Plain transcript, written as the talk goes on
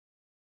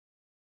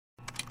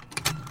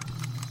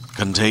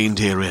Contained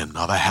herein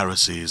are the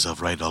heresies of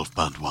Radolf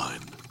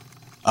Burntwine,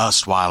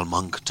 erstwhile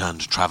monk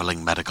turned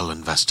traveling medical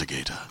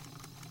investigator.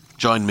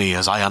 Join me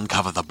as I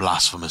uncover the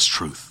blasphemous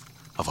truth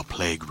of a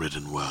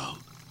plague-ridden world,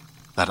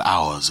 that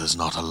ours is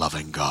not a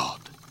loving God,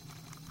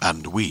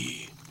 and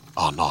we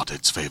are not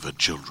its favored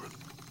children.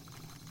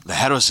 The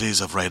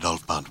heresies of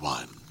Radolf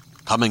Burntwine,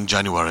 coming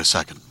January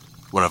 2nd,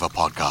 wherever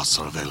podcasts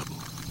are available.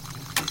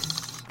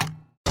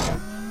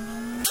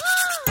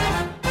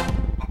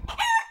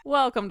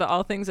 Welcome to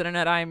All Things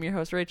Internet. I am your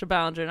host, Rachel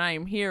Ballinger, and I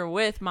am here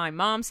with my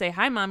mom. Say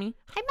hi, Mommy.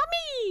 Hi,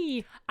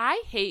 Mommy.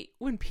 I hate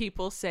when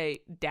people say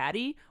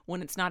daddy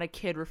when it's not a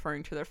kid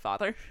referring to their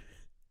father.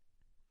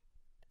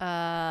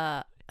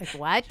 Like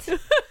what?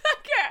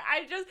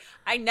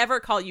 I never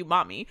call you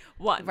Mommy.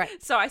 One.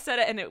 Right. So I said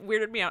it and it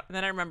weirded me out. And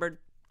then I remembered.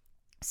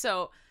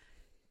 So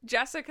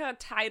Jessica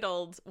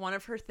titled one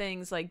of her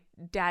things like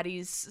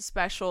Daddy's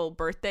special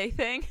birthday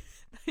thing.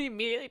 I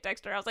immediately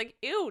texted her. I was like,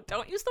 ew,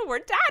 don't use the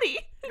word daddy.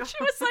 And she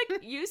was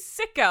like, you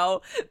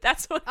sicko.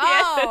 That's what it is.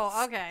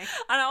 Oh, okay.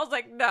 And I was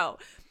like, no.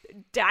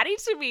 Daddy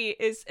to me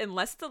is,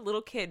 unless the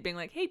little kid being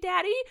like, hey,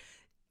 daddy.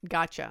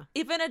 Gotcha.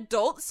 If an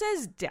adult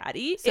says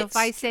daddy. So if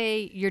I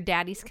say your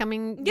daddy's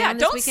coming yeah, down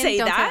this don't weekend, say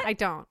that. I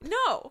don't.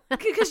 No,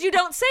 because you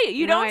don't say it.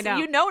 You No, don't. I don't.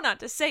 You know not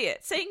to say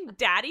it. Saying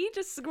daddy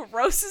just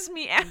grosses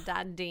me out.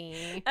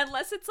 Daddy.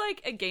 Unless it's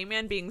like a gay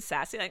man being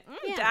sassy, like,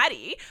 Yeah.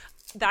 daddy.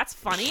 That's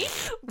funny.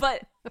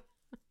 But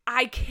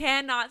I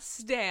cannot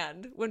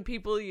stand when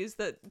people use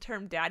the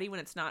term daddy when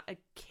it's not a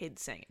kid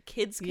saying it.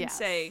 Kids can Yes.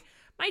 say,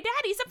 my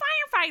daddy's a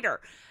firefighter.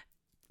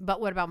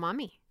 But what about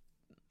Mommy?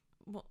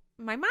 Well,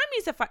 my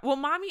mommy's a well,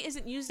 mommy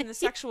isn't used in the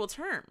sexual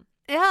term.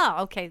 Oh,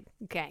 okay.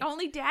 Okay.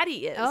 Only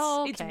daddy is.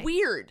 Oh, okay. It's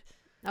weird.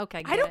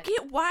 Okay. I don't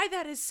get why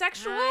that is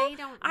sexual. I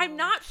don't I'm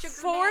know. not Sugar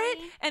for it,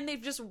 daddy? and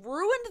they've just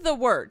ruined the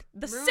word.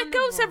 The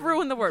sickos have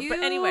ruined the word. But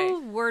anyway,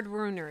 You word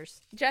ruiners.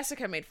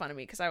 Jessica made fun of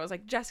me because I was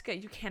like, Jessica,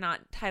 you cannot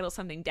title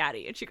something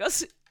daddy. And she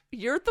goes,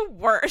 you're the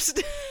worst.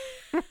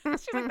 She's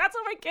like, that's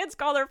what my kids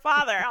call their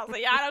father. I was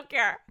like, yeah, I don't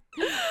care.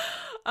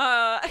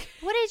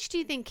 What age do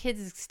you think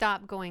kids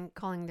stop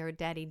calling their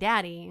daddy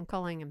daddy and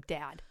calling him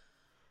dad?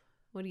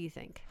 What do you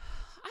think?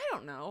 I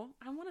don't know.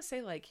 I want to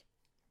say like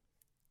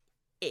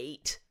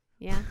 8.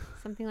 Yeah,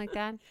 something like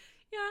that.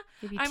 Yeah.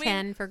 Maybe I mean,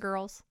 10 for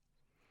girls.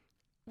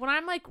 when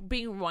I'm like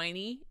being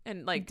whiny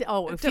and like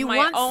if to you my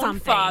want own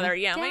something, father,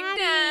 yeah, I'm like, Daddy,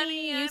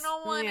 daddy, I you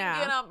don't want to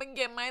get up and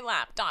get my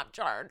laptop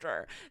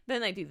charger.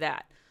 Then I do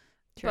that.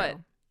 True. But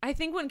I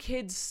think when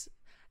kids,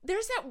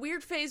 there's that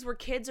weird phase where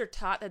kids are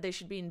taught that they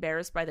should be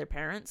embarrassed by their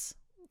parents.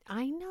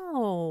 I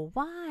know.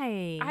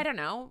 Why? I don't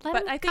know, Let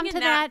but them I come think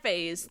in to that that-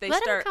 phase they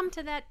Let start. them come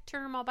to that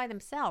term all by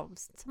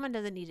themselves. Someone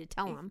doesn't need to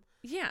tell them.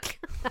 Yeah.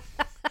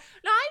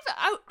 No,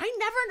 I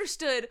never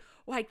understood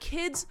why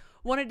kids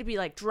wanted to be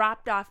like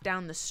dropped off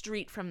down the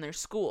street from their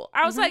school.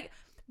 I was like,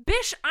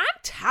 Bish, I'm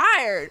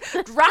tired.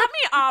 Drop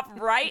me off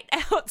right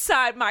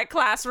outside my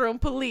classroom,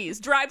 please.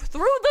 Drive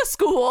through the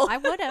school. I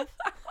would have.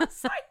 I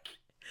was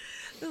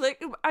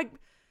like,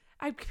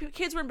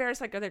 kids were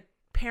embarrassed like their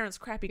parents'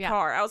 crappy Yeah.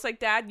 car. I was like,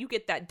 Dad, you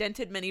get that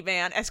dented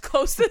minivan as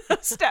close to the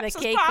steps The as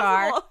K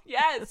possible. car.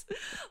 Yes.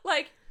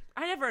 Like,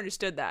 I never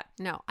understood that.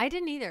 No, I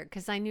didn't either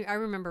because I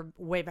remember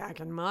way back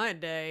in my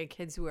day,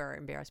 kids were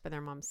embarrassed by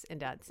their moms and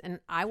dads, and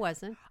I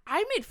wasn't.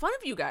 I made fun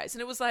of you guys,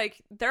 and it was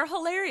like, they're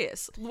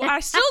hilarious. Well, I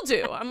still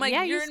do. I'm like,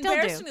 Yeah, you you're still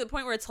embarrassing do. to the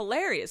point where it's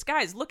hilarious.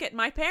 Guys, look at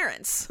my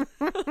parents.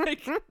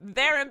 Like,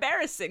 they're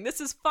embarrassing.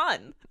 This is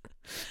fun.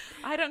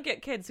 I don't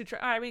get kids who try.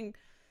 I mean,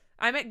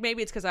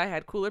 maybe it's because I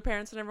had cooler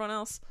parents than everyone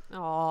else.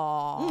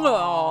 Oh,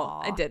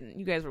 No, I didn't.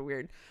 You guys were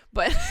weird,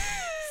 but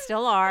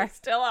still are.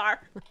 still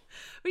are.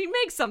 We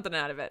make something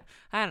out of it.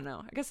 I don't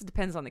know. I guess it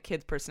depends on the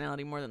kid's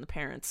personality more than the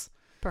parents.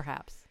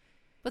 Perhaps.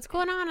 What's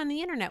going on in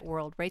the internet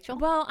world, Rachel?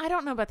 Well, I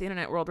don't know about the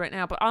internet world right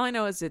now, but all I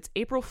know is it's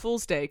April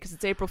Fool's Day because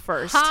it's April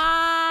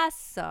 1st.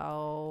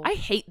 So I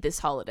hate this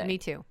holiday. me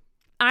too.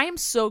 I am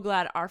so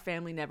glad our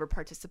family never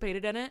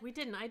participated in it. We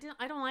didn't. I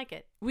don't like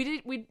it.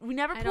 We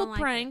never I don't pulled like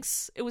it.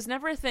 pranks. It was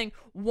never a thing.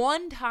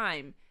 One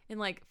time in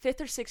like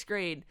 5th or 6th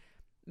grade,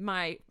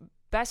 my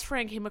best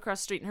friend came across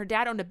the street and her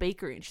dad owned a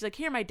bakery and she's like,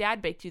 here, my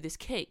dad baked you this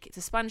cake. It's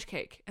a sponge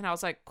cake. And I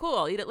was like, cool,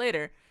 I'll eat it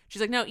later.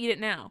 She's like, no, eat it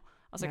now.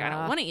 I was like, I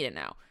don't want to eat it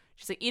now.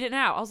 She's like, eat it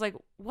now. I was like,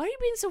 why are you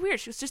being so weird?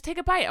 She goes, just take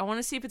a bite. I want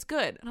to see if it's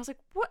good. And I was like,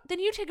 what? Then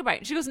you take a bite.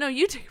 And she goes, no,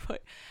 you take a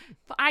bite.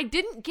 But I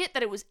didn't get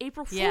that it was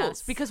April Fool's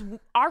Yes. because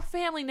our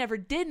family never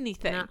did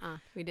anything.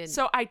 We didn't.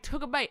 So I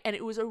took a bite and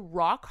it was a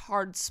rock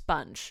hard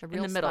sponge A in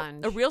real the middle.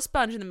 sponge. A real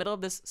sponge in the middle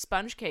of this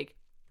sponge cake.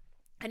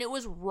 And it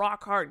was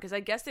rock hard because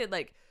I guess they had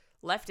like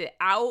left it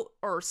out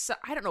or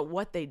I don't know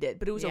what they did,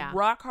 but it was Yeah. a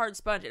rock hard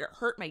sponge and it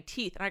hurt my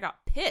teeth and I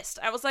got pissed.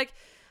 I was like,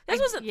 this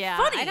wasn't yeah,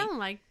 funny. I don't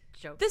like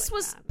jokes. This like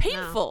was that.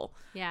 painful.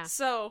 No. Yeah.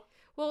 So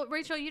Well,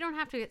 Rachel, you don't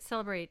have to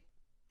celebrate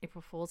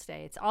April Fool's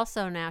Day. It's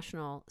also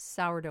National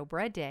Sourdough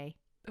Bread Day.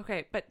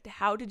 okay, but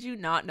how did you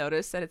not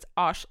notice that it's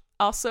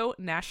also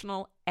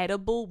National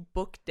Edible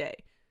Book Day?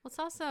 Well, it's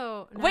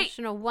also Wait.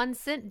 National 1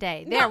 Cent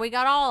Day. No. There, we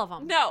got all of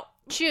them. No.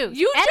 Choose.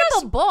 You Edible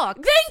just-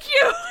 books. Thank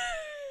you.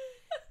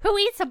 Who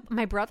eats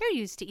my brother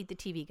used to eat the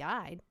TV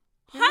Guide.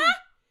 Huh?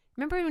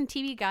 Remember when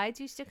TV Guides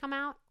used to come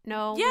out?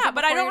 No. Yeah,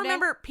 but I before don't your day?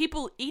 remember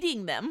people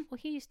eating them. Well,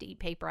 he used to eat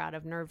paper out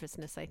of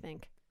nervousness, I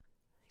think.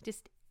 He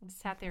just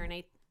sat there and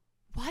ate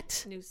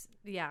What? news.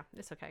 Yeah,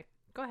 it's okay.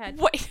 Go ahead.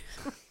 Wait.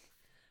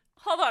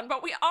 Hold on,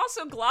 but we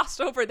also glossed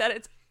over that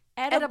it's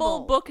edible Edible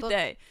book book.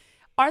 day.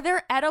 Are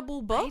there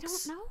edible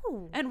books? I don't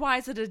know. And why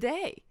is it a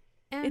day?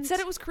 It said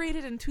it was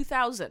created in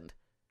 2000.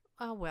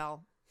 Oh,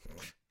 well.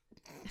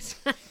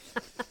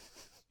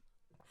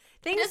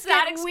 Does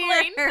that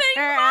explain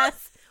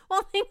things?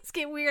 Well, things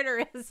get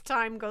weirder as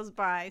time goes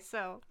by,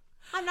 so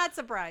I'm not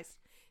surprised.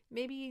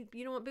 Maybe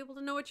you don't want people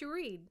to know what you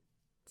read,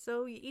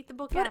 so you eat the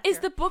book But after. is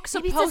the book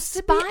Maybe it's supposed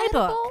a to be spy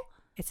edible? book.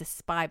 It's a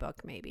spy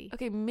book, maybe.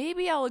 Okay,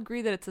 maybe I'll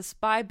agree that it's a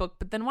spy book,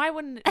 but then why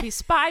wouldn't it be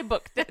spy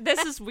book? This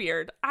is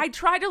weird. I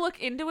tried to look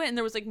into it and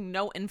there was like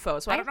no info,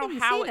 so I don't know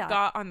didn't how see it that.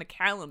 got on the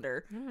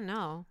calendar. I don't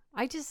know.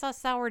 I just saw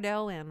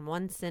sourdough and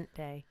 1 cent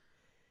day.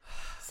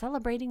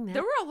 Celebrating that.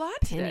 There were a lot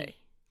penny. today.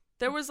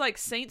 There was like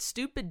Saint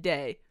Stupid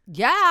Day.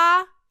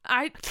 Yeah.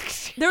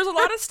 There was a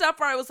lot of stuff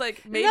where I was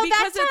like, maybe no,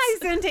 because that it's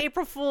ties into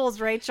April Fool's,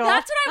 Rachel.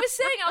 That's what I was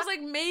saying. I was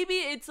like, maybe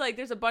it's like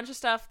there's a bunch of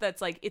stuff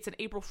that's like it's an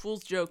April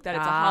Fool's joke that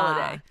it's a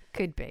holiday.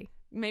 Could be.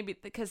 Maybe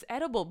because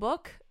edible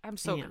book. I'm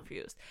so Yeah.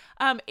 confused.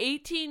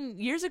 18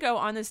 years ago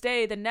on this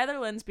day, the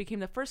Netherlands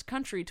became the first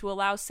country to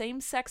allow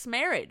same-sex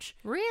marriage.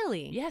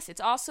 Really? Yes, it's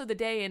also the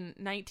day in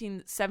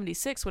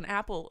 1976 when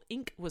Apple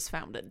Inc. was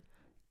founded.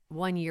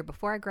 1 year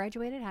before I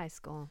graduated high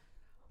school.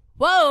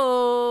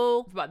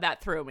 Whoa! But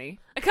that threw me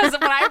because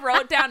when I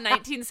wrote down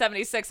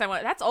 1976, I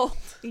went, "That's old."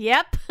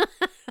 Yep.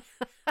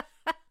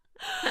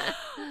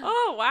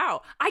 Oh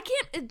wow! I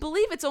can't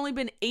believe it's only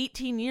been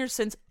 18 years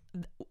since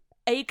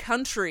a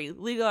country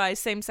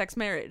legalized same-sex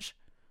marriage.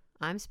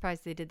 I'm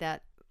surprised they did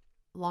that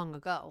long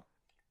ago,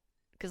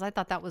 because I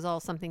thought that was all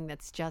something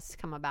that's just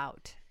come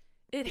about.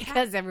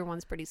 Because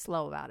everyone's pretty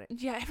slow about it.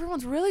 Yeah,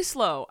 everyone's really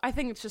slow. I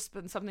think it's just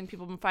been something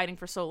people have been fighting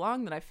for so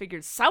long that I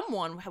figured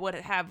someone would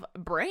have a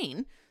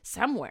brain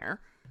somewhere.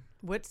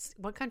 What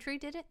country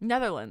did it?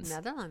 Netherlands.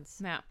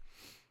 Netherlands. Yeah.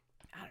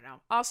 I don't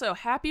know. Also,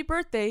 happy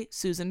birthday,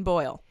 Susan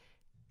Boyle.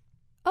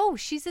 Oh,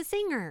 she's a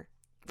singer.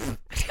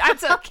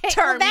 That's a Okay,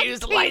 term well, that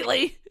used came-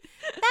 lightly.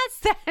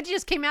 That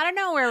just came out of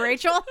nowhere,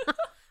 Rachel. Well,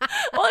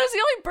 it was the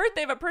only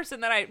birthday of a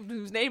person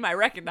whose name I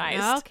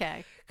recognized.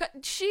 Okay.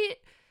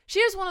 She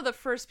is one of the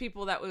first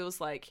people that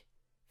was like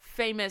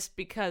famous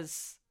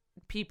because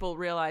people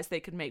realized they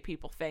could make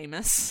people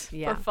famous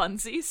Yeah. for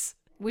funsies.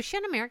 Was she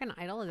on American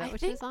Idol? Is that what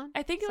she was on?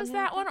 I think it was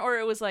Something that like one, or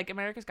it was like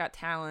America's Got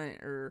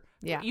Talent, or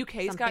Yeah,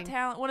 UK's Got something.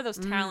 Talent. One of those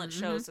talent Mhm,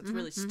 shows that's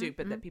really mhm,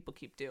 stupid that mhm. people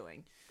keep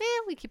doing.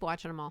 We keep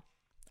watching them all.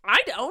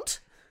 I don't.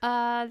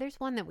 There's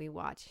one that we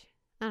watch.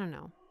 I don't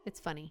know. It's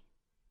funny.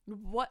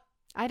 What?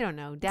 I don't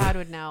know. Dad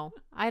would know.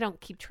 I don't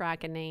keep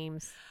track of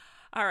names.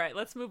 All right,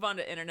 let's move on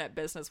to internet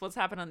business. What's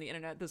happened on the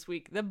internet this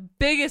week? The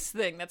biggest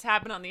thing that's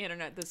happened on the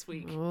internet this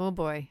week Oh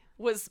boy.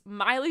 was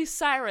Miley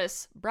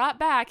Cyrus brought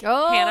back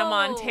Oh, Hannah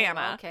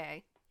Montana.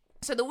 Okay.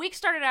 So the week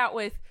started out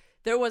with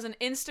there was an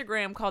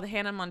Instagram called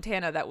Hannah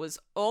Montana that was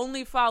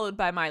only followed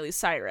by Miley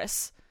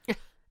Cyrus.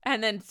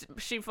 And then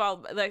she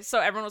followed, like, so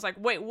everyone was like,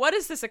 wait, what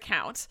is this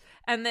account?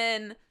 And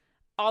then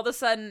all of a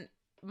sudden,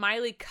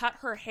 Miley cut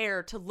her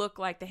hair to look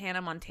like the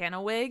Hannah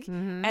Montana wig,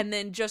 and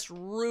then just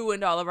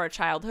ruined all of our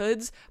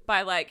childhoods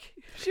by like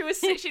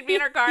she'd be in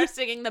her car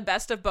singing the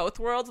best of both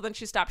worlds, and then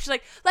she stopped. She's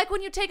like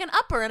when you take an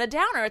upper and a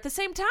downer at the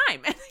same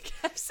time, and I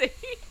kept singing.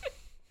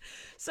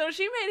 So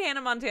she made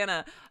Hannah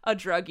Montana a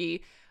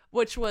druggie,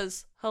 which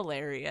was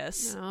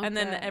hilarious. Okay. And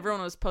then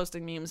everyone was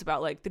posting memes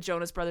about like the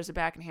Jonas Brothers are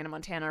back and Hannah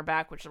Montana are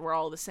back, which were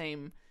all the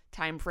same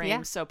time frame,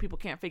 Yeah. so people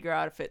can't figure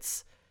out if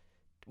it's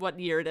what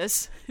year it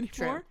is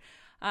anymore.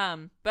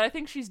 True. But I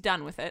think she's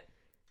done with it.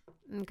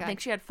 Okay. I think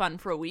she had fun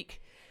for a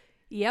week.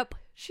 Yep.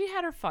 She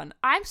had her fun.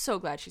 I'm so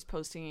glad she's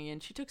posting again.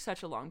 She took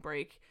such a long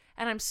break.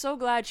 And I'm so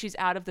glad she's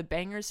out of the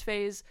Bangers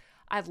phase.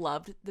 I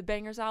loved the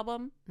Bangers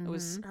album. It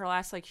was her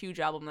last like huge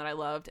album that I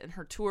loved. And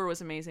her tour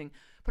was amazing.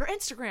 But her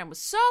Instagram was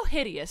so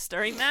hideous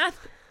during that.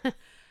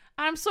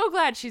 I'm so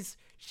glad she's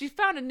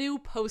found a new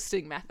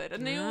posting method. A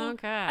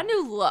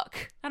new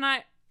look. And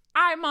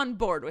I'm on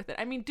board with it.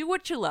 I mean, do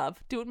what you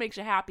love. Do what makes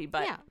you happy.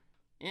 But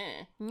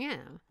Yeah. Yeah.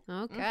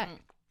 Okay.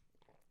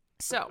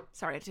 So,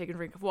 sorry, I had to take a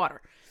drink of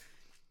water.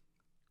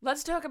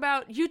 Let's talk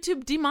about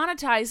YouTube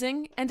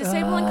demonetizing and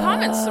disabling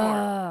comments some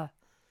more.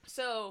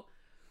 So,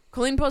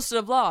 Colleen posted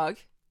a vlog,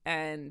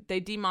 and they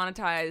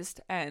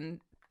demonetized and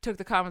took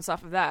the comments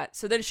off of that.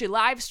 So then she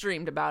live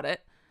streamed about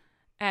it,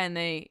 and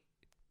they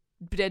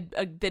did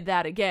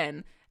that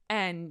again.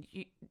 And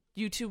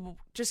YouTube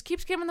just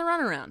keeps giving the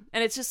runaround,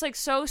 and it's just like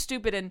so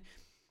stupid. And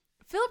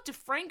Philip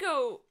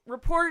DeFranco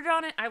reported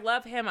on it. I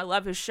love him. I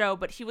love his show,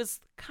 but he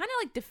was kind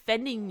of like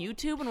defending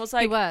YouTube and was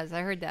like, He was.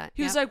 I heard that.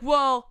 He was Yep. like,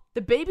 well,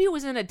 the baby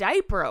was in a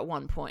diaper at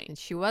one point. And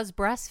she was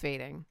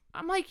breastfeeding.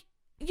 I'm like,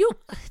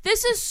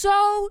 this is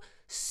so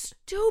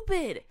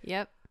stupid.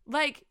 Yep.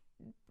 Like,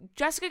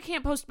 Jessica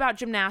can't post about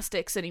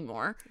gymnastics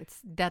anymore.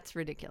 That's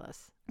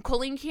ridiculous.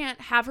 Colleen can't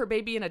have her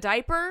baby in a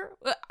diaper.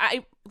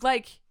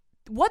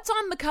 What's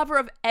on the cover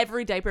of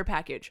every diaper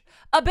package?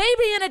 A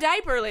baby in a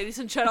diaper, ladies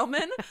and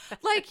gentlemen.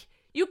 Like,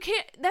 you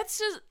can't, that's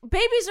just,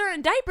 babies are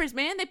in diapers,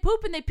 man. They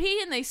poop and they pee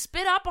and they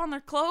spit up on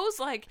their clothes.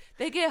 Like,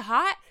 they get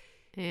hot.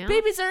 Yeah.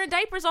 Babies are in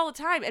diapers all the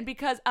time. And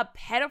because a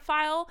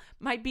pedophile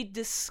might be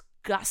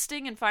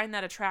disgusting and find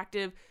that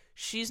attractive,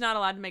 she's not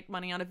allowed to make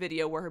money on a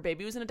video where her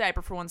baby was in a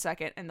diaper for 1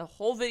 second and the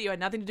whole video had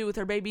nothing to do with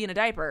her baby in a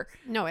diaper.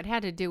 No, it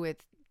had to do with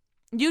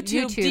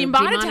YouTube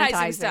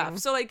demonetizing stuff.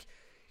 So, like,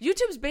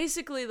 YouTube's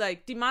basically,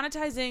 like,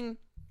 demonetizing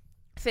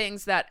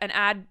things that an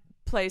ad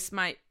place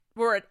might,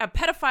 or a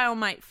pedophile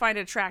might find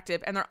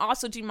attractive, and they're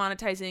also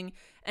demonetizing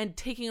and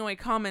taking away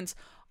comments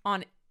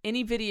on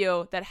any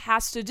video that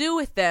has to do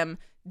with them,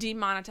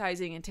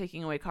 demonetizing and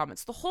taking away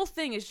comments. The whole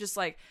thing is just,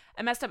 like,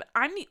 a messed up.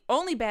 I'm the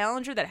only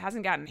Ballinger that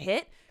hasn't gotten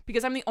hit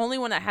because I'm the only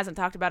one that hasn't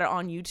talked about it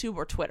on YouTube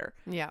or Twitter.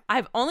 Yeah.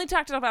 I've only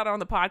talked about it on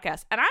the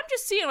podcast, and I'm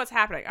just seeing what's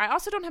happening. I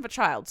also don't have a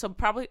child, so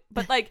probably,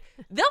 but, like,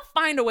 they'll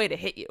find a way to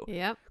hit you.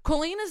 Yep.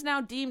 Colleen is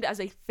now deemed as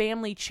a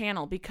family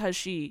channel because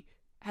she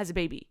has a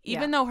baby,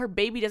 even though her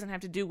baby doesn't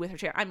have to do with her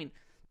channel. I mean,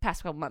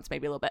 past couple months,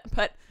 maybe a little bit,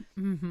 but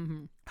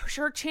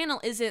her channel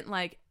isn't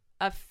like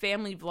a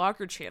family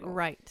vlogger channel.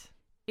 Right.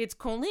 It's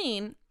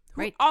Colleen,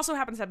 who Right. also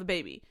happens to have a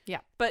baby. Yeah.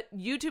 But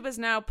YouTube has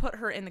now put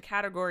her in the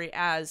category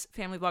as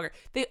family vlogger.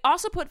 They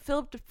also put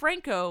Philip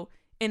DeFranco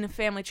in the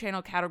family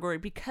channel category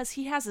because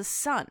he has a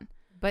son.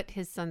 But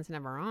his son's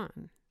never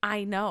on.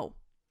 I know.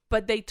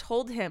 But they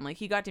told him, like,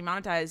 he got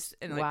demonetized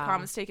and, like, Wow.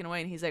 comments taken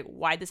away. And he's like,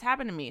 why'd this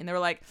happen to me? And they were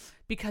like,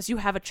 because you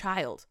have a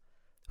child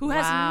who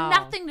has Wow.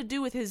 nothing to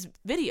do with his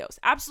videos.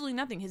 Absolutely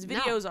nothing. His No.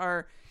 videos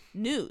are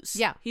news.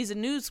 Yeah. He's a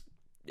news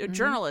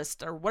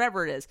journalist or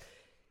whatever it is.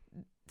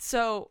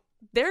 So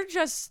they're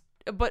just,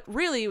 but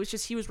really, it was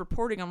just he was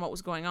reporting on what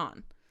was going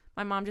on.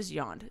 My mom just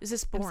yawned. Is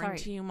this boring sorry.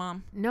 to you,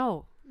 Mom?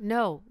 No.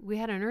 We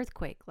had an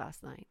earthquake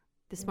last night.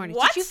 This morning.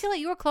 What? Did you feel it?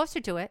 You were closer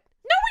to it.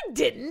 No, we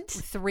didn't.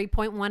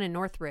 3.1 in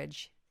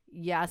Northridge.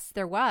 Yes,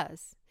 there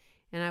was.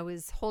 And I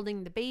was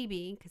holding the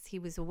baby because he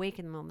was awake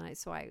in the middle of the night.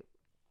 So I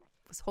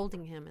was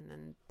holding him, and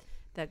then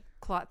the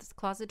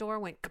closet door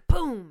went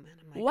kaboom.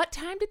 And I'm like, What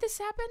time did this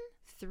happen?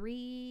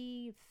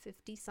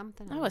 3:50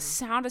 something. I was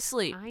sound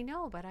asleep. I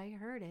know, but I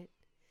heard it.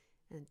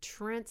 And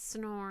Trent's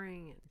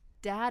snoring and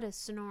Dad is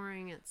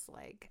snoring. It's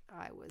like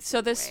I was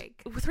So this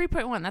awake.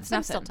 3.1, that's I'm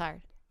nothing. still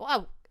tired.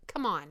 Well,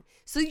 come on.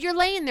 So you're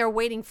laying there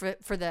waiting for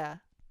the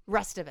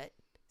rest of it.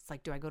 It's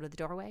like, do I go to the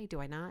doorway? Do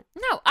I not?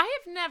 No, I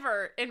have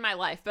never in my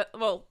life, but,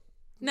 well,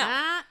 no.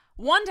 Nah.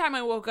 One time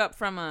I woke up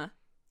from a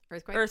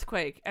Earthquake?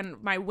 earthquake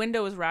and my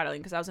window was rattling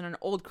because I was in an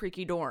old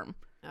creaky dorm.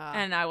 Oh.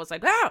 And I was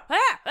like, ah,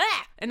 ah,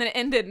 ah. And then it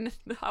ended and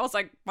I was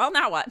like, well,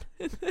 now what?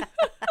 You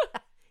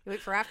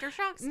wait for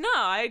aftershocks? No,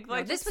 I No,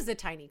 like this was a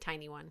tiny,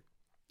 tiny one.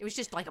 It was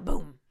just like a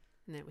boom,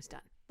 and then it was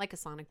done. Like a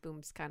sonic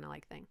booms kind of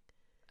like thing.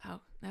 Oh,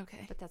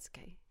 okay. But that's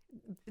okay.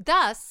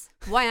 Thus,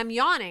 why I'm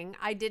yawning,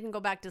 I didn't go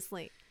back to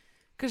sleep.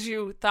 Because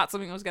you thought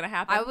something was going to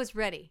happen. I was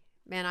ready.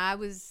 Man, I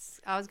was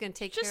going to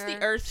take just care.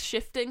 the earth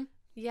shifting.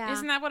 Yeah.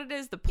 Isn't that what it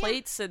is? The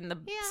plates and the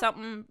Yeah.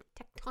 something.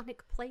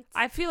 Tectonic plates.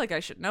 I feel like I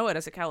should know it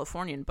as a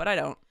Californian, but I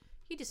don't.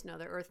 You just know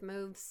the earth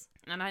moves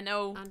And I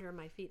know under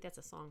my feet. That's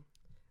a song.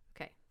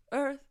 Okay.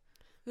 Earth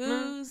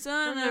moves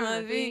under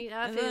my feet.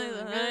 I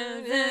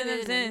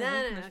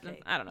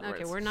don't know.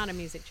 Okay, we're not a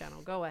music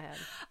channel. Go ahead.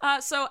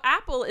 So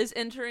Apple is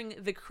entering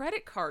the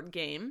credit card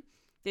game.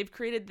 They've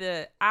created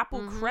the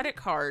Apple credit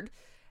card,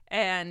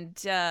 and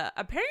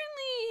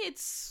apparently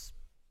it's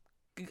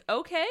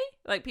okay.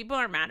 Like, people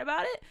aren't mad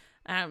about it.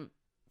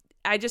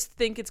 I just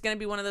think it's going to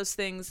be one of those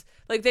things.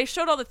 Like, they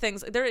showed all the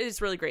things. There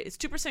is really great. It's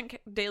 2%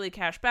 daily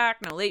cash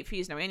back, no late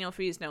fees, no annual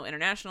fees, no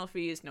international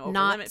fees, no over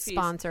Not limit fees.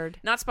 sponsored.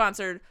 Not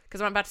sponsored,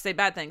 because I'm about to say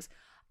bad things.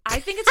 I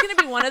think it's going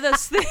to be one of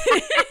those things.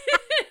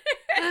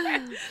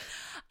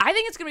 I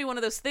think it's going to be one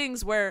of those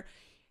things where,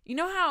 you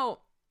know how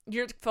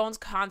your phone's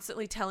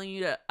constantly telling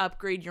you to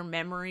upgrade your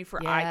memory for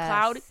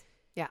iCloud?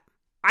 Yeah.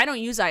 I don't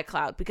use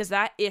iCloud because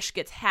that ish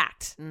gets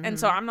hacked. And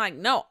so I'm like,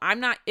 no, I'm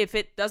not. If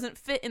it doesn't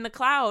fit in the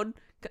cloud,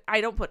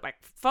 I don't put my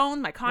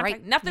phone, my contact,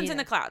 Right, nothing's in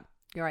neither. the cloud.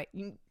 You're right.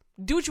 You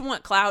do what you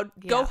want, cloud.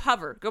 Go Yeah.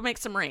 hover. Go make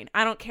some rain.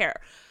 I don't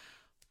care.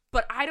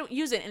 But I don't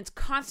use it, and it's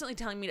constantly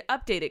telling me to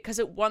update it because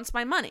it wants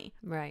my money.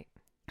 Right.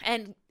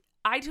 And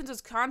iTunes is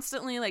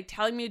constantly like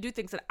telling me to do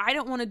things that I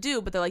don't want to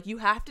do, but they're like, you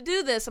have to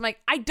do this. I'm like,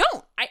 I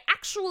don't. I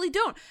actually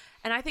don't.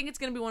 And I think it's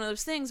going to be one of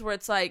those things where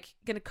it's like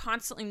going to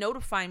constantly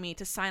notify me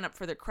to sign up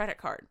for their credit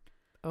card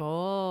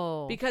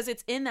Oh. because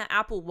it's in the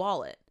Apple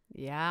Wallet.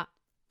 Yeah.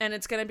 And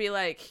it's going to be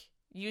like,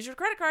 use your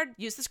credit card.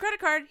 Use this credit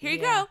card. Here you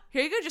Yeah. go.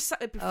 Here you go. Just fill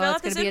it's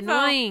out this gonna be info.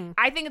 annoying.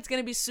 I think it's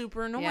going to be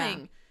super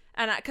annoying.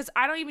 And because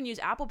I don't even use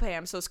Apple Pay,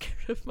 I'm so scared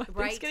of my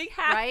things getting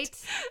hacked.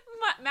 Right.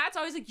 Matt's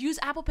always like, use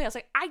Apple Pay. I was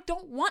like, I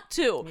don't want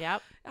to.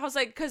 Yep. I was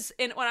like, because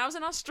when I was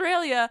in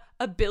Australia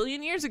a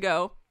billion years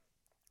ago,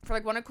 for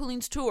like one of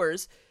Cooleen's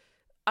tours,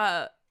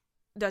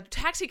 the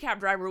taxi cab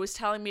driver was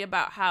telling me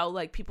about how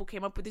like people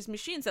came up with these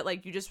machines that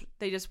like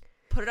they just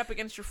put it up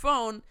against your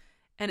phone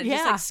and it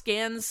just Yeah. like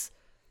scans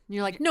And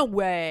you're like, no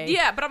way.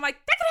 Yeah, but I'm like,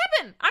 that could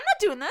happen. I'm not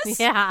doing this.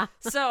 Yeah.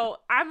 So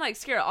I'm like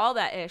scared of all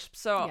that ish.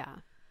 So Yeah.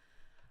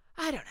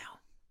 I don't know.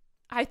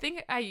 I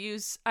think I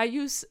use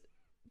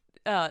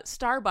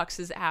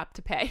Starbucks' app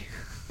to pay.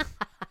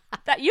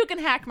 That you can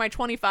hack my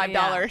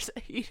 $25.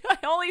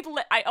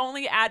 I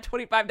only add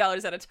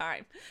 $25 at a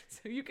time,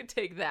 so you can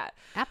take that.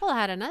 Apple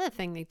had another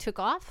thing they took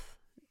off.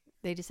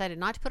 They decided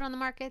not to put on the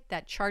market,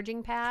 that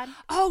charging pad.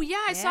 Oh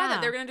yeah, I saw that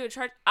Yeah. they were gonna do a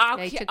charge.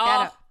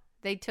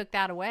 They took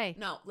that away.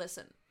 No,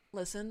 listen.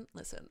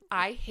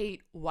 I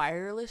hate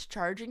wireless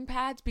charging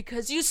pads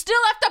because you still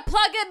have to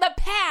plug in the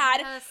pad,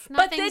 Yes,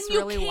 but then nothing's you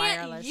really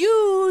can't wireless.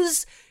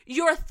 use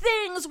your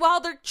things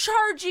while they're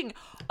charging.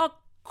 A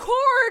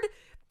cord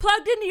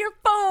plugged into your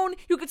phone,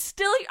 you could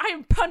still. I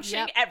am punching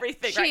Yep.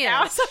 everything She right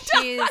now. is.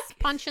 She is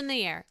punching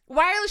the air.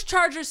 Wireless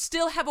chargers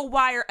still have a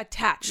wire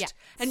attached, Yeah.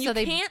 and so you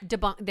they can't.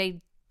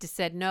 They just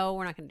said, no,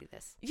 we're not going to do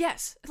this.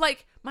 Yes,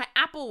 like my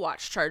Apple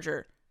Watch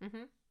charger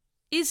Mhm.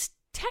 is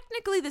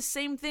technically the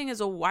same thing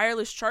as a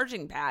wireless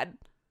charging pad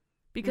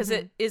because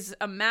it is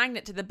a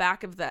magnet to the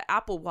back of the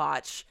Apple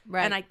Watch.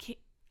 Right. And I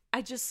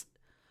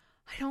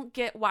don't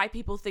get why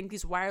people think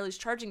these wireless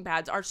charging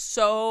pads are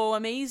so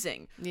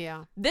amazing.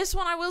 Yeah. This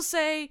one, I will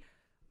say,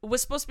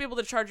 was supposed to be able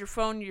to charge your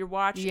phone, your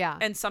watch, Yeah.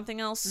 and something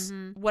else,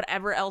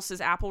 whatever else is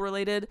Apple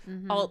related,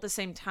 all at the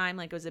same time.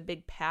 Like it was a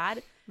big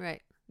pad.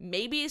 Right.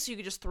 Maybe so you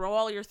could just throw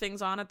all your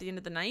things on at the end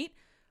of the night,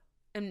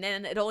 and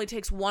then it only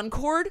takes one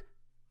cord.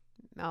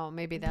 Oh,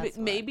 maybe that's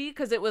what. Maybe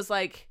because it was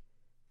like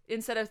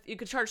instead of you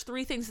could charge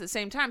 3 things at the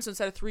same time, so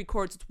instead of 3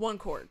 cords, it's 1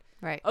 cord.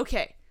 Right.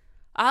 Okay,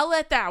 I'll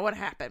let that one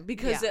happen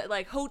because Yeah. at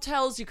like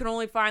hotels you can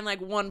only find like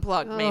 1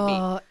 plug maybe.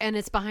 Oh, and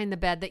it's behind the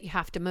bed that you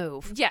have to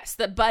move. Yes,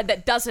 the bed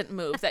that doesn't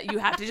move, that you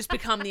have to just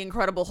become the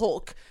Incredible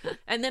Hulk.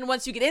 And then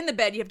once you get in the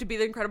bed, you have to be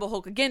the Incredible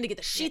Hulk again to get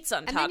the sheets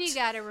untucked. And then you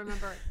got to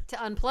remember to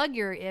unplug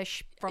your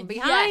ish from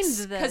behind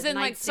the because then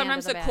like nightstand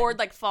sometimes of the bed. cord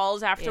like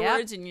falls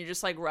afterwards and you're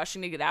just like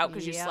rushing to get out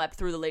because you Yep. slept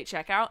through the late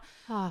checkout.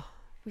 Oh,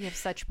 we have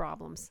such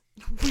problems.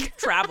 We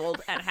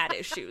traveled and had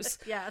issues.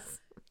 Yes.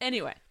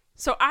 Anyway,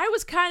 so I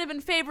was kind of in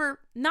favor,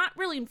 not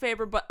really in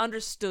favor, but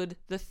understood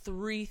the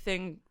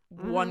 3-thing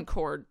 1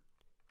 cord,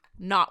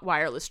 not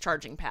wireless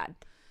charging pad.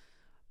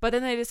 But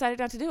then they decided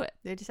not to do it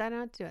They decided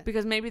not to do it.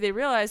 because maybe they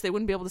realized they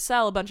wouldn't be able to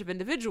sell a bunch of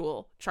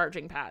individual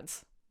charging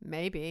pads.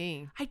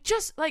 Maybe. I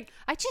just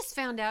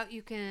found out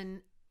you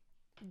can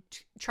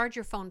charge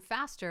your phone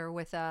faster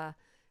with a,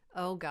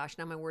 oh gosh,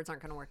 now my words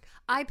aren't going to work,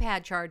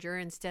 iPad charger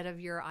instead of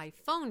your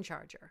iPhone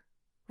charger.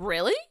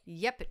 really?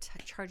 Yep, it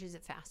charges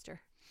it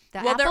faster.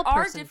 The Well, there Apple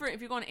are person- different.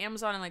 If you go on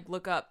Amazon and like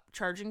look up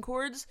charging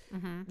cords,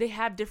 Mhm. they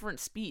have different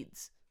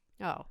speeds.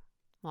 Oh,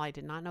 well, I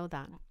did not know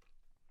that.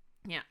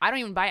 Yeah, I don't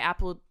even buy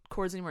Apple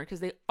cords anymore because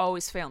they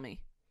always fail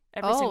me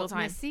every single now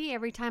time. see,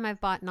 every time I've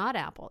bought not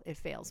Apple, it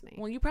fails me.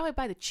 Well, you probably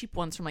buy the cheap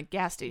ones from like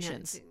gas No,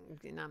 stations.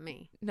 not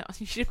me. No,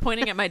 you're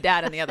pointing at my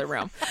dad in the other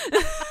room.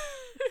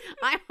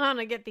 I want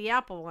to get the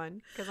Apple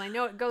one because I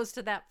know it goes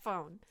to that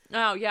phone.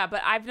 Oh yeah,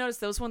 but I've noticed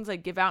those ones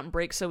like give out and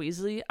break so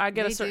easily. I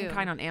get They a certain do.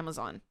 kind on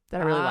Amazon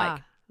that I really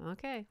like.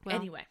 Okay. Well,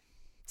 Anyway,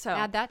 so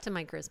add that to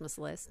my Christmas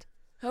list.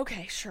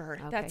 okay, sure.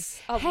 Okay.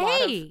 That's a lot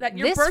Hey, of that.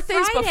 Your this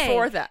birthday's Friday-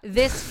 before that.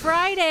 This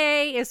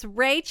Friday is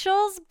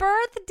Rachel's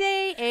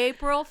birthday,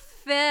 April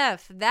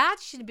 5th. That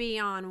should be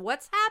on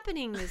What's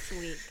Happening This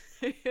Week.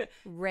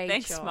 Rachel.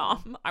 Thanks,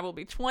 Mom. I will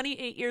be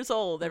 28 years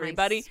old,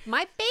 everybody.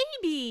 My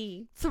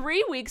baby.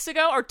 3 weeks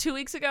ago or 2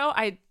 weeks ago,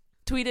 I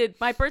tweeted,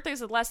 my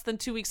birthday's less than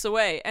 2 weeks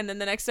away. And then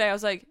the next day I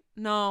was like,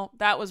 no,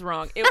 that was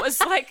wrong. It was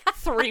like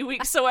 3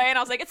 weeks away. And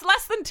I was like, it's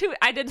less than 2.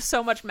 I did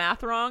so much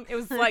math wrong. It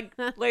was like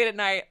late at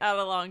night, out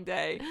of a long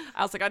day.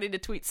 I was like, I need to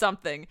tweet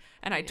something.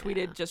 And I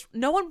tweeted just,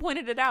 no one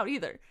pointed it out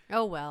either.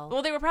 Oh, well.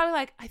 Well, they were probably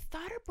like, I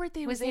thought her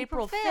birthday was Was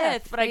April April 5th,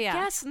 5th, but I yeah.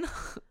 guess no.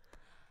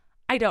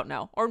 I don't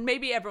know. Or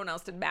maybe everyone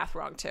else did math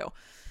wrong too.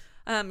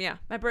 Yeah,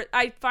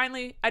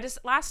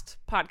 last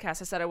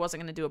podcast I said I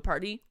wasn't going to do a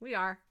party. We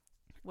are.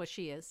 Well,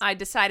 she is. I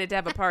decided to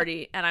have a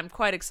party and I'm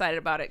quite excited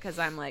about it because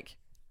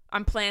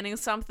I'm planning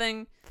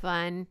something.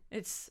 Fun.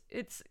 It's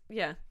going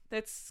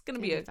to gonna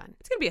be be fun.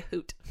 It's going to be a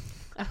hoot.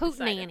 A hoot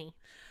Excited. nanny.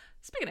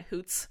 Speaking of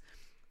hoots,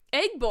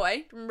 Egg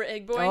Boy, remember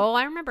Egg Boy? Oh,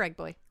 I remember Egg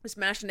Boy. Who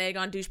smashed an egg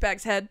on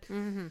douchebag's head.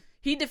 Mm-hmm.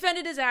 He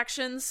defended his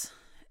actions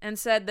and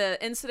said the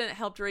incident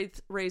helped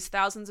raise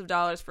thousands of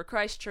dollars for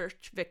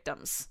Christchurch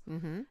victims.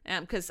 Mm-hmm.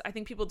 Because I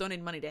think people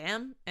donated money to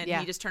him, and Yeah.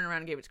 he just turned around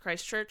and gave it to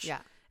Christchurch. Yeah.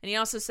 And he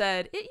also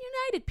said it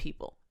united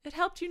people. It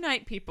helped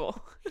unite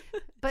people.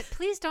 But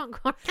please don't go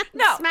around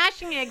No.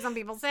 smashing eggs on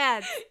people's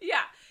heads.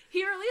 Yeah.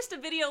 He released a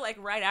video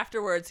right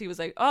afterwards. He was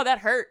like, "Oh, that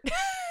hurt,"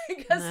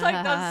 because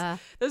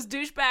those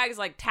douchebags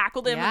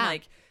tackled him Yeah.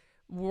 and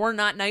were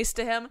not nice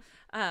to him.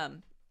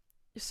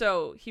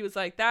 So he was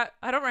like, "That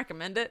I don't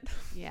recommend it."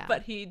 Yeah.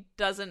 But he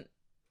doesn't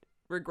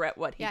regret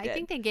what he Yeah, did. I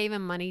think they gave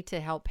him money to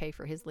help pay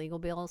for his legal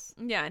bills.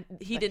 Yeah, and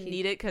he But didn't he-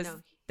 need it because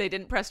no. they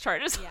didn't press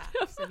charges. on Yeah,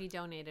 him. so he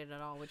donated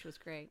it all, which was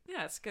great.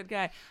 Yeah, it's a good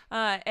guy.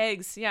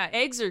 Eggs. Yeah,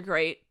 eggs are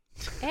great.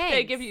 Eggs.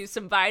 They give you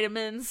some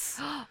vitamins.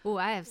 Oh,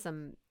 I have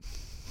some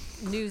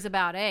news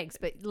about eggs,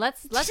 but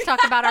let's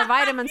talk about our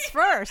vitamins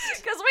first.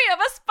 Because we have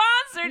a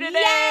sponsor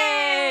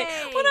today. Yay!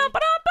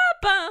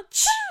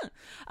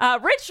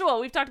 Ritual.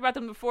 We've talked about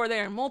them before. They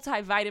are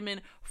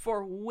multivitamin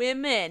for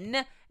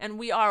women, and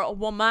we are a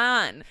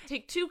woman.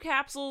 Take 2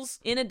 capsules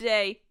in a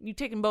day. You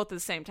take them both at the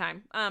same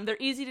time. They're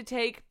easy to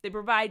take. They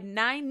provide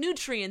 9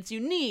 nutrients you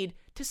need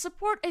to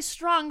support a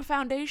strong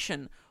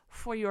foundation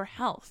for your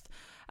health.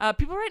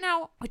 People right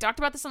now, we talked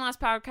about this in the last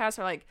podcast,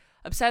 are like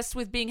obsessed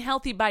with being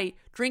healthy by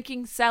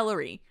drinking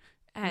celery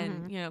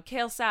and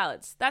kale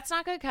salads. That's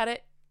not gonna cut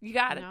it. You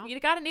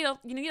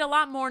need a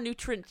lot more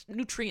nutrients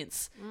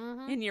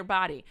in your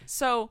body.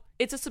 So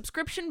it's a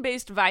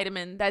subscription-based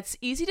vitamin that's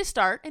easy to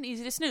start and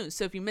easy to snooze.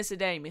 So if you miss a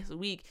day, miss a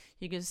week,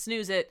 you can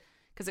snooze it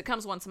because it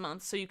comes once a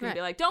month. So you can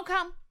be like, don't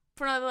come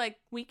for another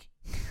week.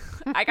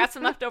 I got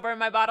some left over in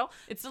my bottle.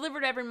 It's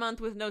delivered every month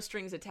with no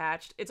strings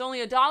attached. It's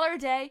only $1 a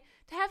day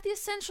to have the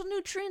essential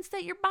nutrients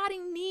that your body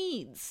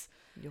needs.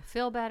 You'll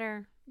feel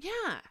better.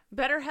 Yeah.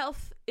 Better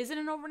health isn't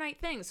an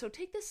overnight thing. So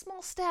take this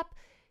small step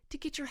to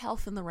get your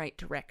health in the right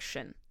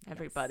direction,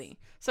 everybody. Yes.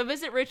 So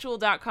visit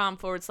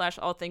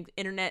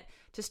ritual.com/all-things-internet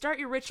to start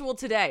your ritual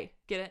today.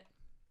 Get it?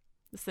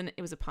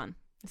 It was a pun.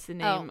 It's the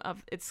name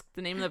of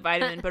the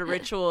vitamin, but a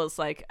ritual is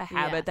like a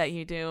habit that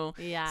you do.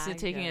 Yeah. So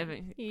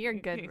you're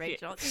good,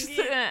 Rachel.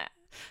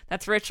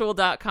 That's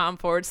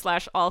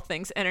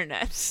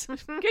ritual.com/all-things-internet.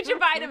 Get your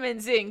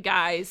vitamins in,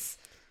 guys.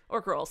 Or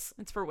girls.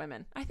 It's for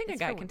women. I think a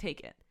guy can take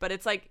it. But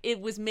it's like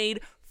it was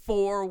made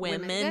for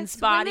women's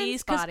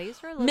bodies. Because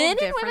men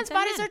and women's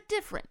bodies are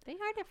different. They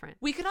are different.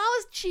 We can all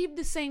achieve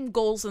the same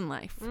goals in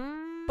life.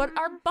 But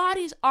our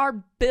bodies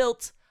are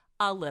built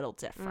a little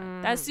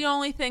different. That's the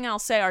only thing I'll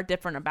say are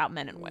different about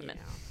men and women.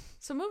 Yeah.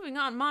 So moving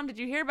on, Mom, did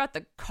you hear about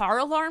the car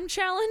alarm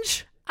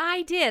challenge?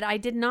 I did. I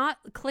did not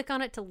click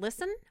on it to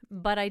listen,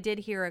 but I did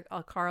hear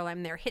a car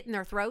alarm. They're hitting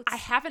their throats. I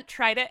haven't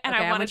tried it, and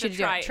I wanted to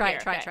try it. Try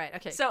it.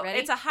 Okay, so ready?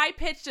 It's a high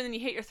pitched, and then you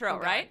hit your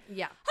throat, right?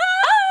 Yeah.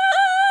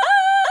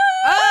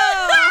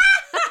 Oh!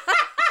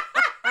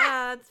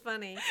 That's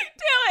funny. Do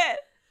it.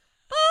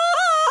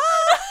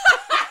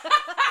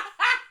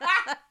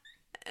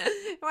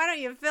 Why don't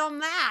you film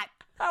that?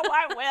 Oh,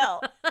 I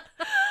will.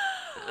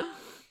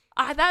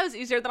 I thought it was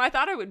easier than I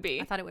thought it would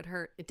be. I thought it would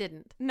hurt. It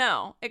didn't.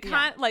 No, it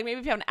can't. Like maybe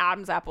if you have an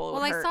Adam's apple, it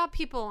would hurt. I saw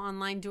people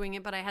online doing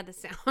it, but I had the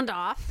sound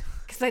off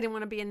because I didn't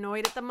want to be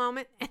annoyed at the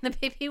moment, and the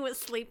baby was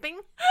sleeping.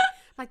 I'm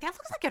like, that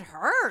looks like it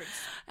hurts.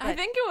 I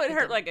think it would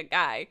hurt like a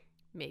guy.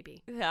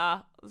 Maybe. Yeah.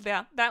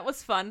 That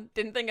was fun.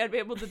 Didn't think I'd be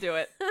able to do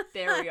it.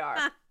 There we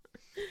are.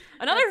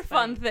 Another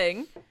fun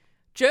thing.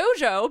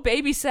 JoJo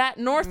babysat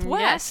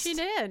Northwest. Yes, she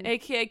did.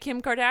 AKA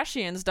Kim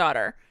Kardashian's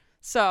daughter.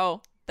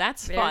 So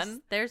that's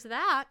fun. There's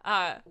that.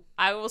 I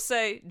will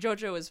say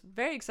JoJo was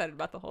very excited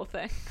about the whole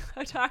thing.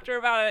 I talked to her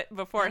about it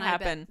before it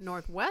happened.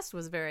 Northwest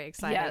was very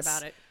excited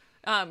about it.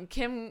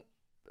 Kim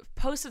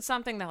posted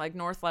something that like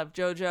North loved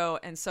JoJo,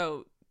 and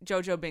so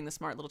JoJo, being the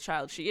smart little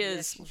child she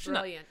is, she's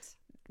brilliant.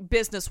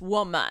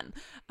 Businesswoman.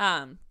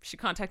 She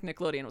contacted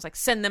Nickelodeon and was like,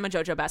 send them a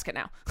JoJo basket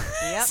now.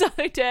 Yep. So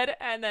they did,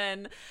 and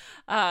then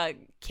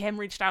Kim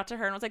reached out to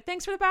her and was like,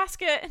 thanks for the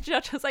basket, and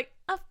JoJo was like,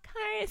 of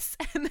course.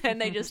 And then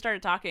they just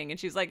started talking, and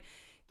she's like,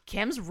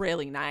 Kim's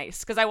really nice,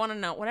 because I want to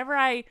know whenever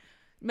I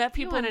met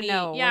people I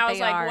was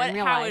like,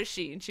 how is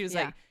she? And she was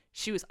like,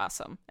 she was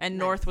awesome, and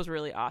North was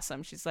really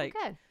awesome. She's like,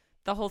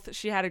 the whole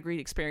she had a great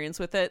experience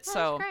with it.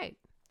 So great.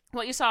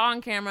 What you saw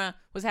on camera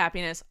was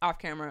happiness. Off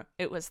camera,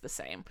 it was the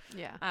same.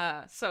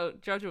 Yeah. So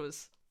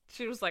JoJo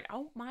she was like,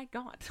 oh my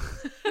God.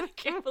 I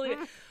can't believe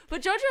it.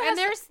 But JoJo and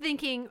they're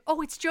thinking,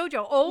 oh, it's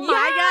JoJo. Oh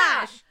my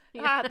gosh.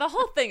 The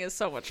whole thing is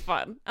so much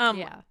fun.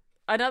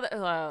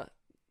 Another,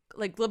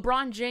 like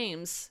LeBron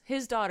James,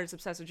 his daughter's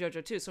obsessed with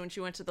JoJo too. So when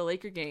she went to the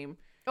Laker game,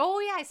 oh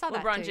yeah, I saw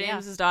that. LeBron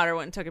James's daughter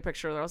went and took a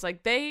picture with her. I was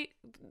like, they're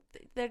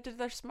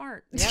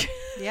smart.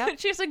 Yep.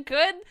 she's a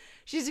good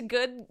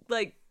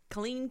like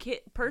clean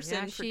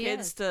person for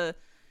kids to,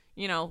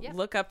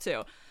 look up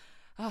to.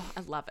 Oh,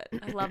 I love it.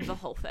 I love the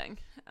whole thing.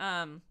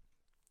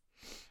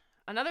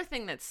 Another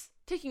thing that's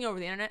taking over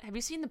the internet. Have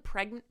you seen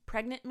the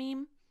pregnant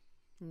meme?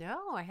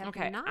 No, I have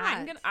not.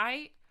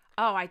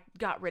 I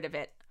got rid of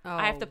it. Oh,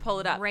 I have to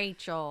pull it up.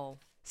 Rachel.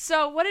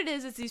 So what it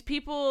is these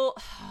people,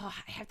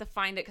 I have to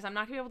find it because I'm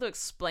not going to be able to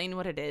explain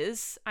what it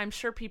is. I'm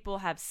sure people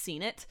have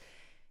seen it.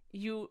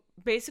 You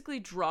basically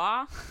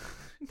draw.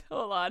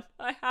 Hold on.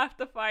 I have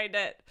to find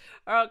it.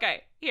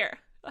 Okay, here.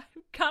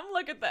 Come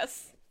look at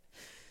this.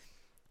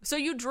 So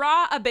you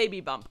draw a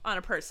baby bump on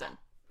a person.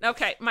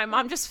 Okay, my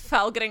mom just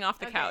fell getting off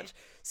the couch.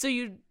 So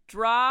you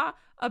draw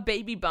a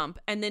baby bump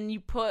and then you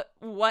put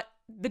what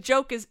the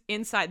joke is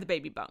inside the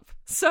baby bump.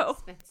 So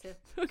expensive.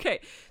 Okay.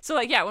 So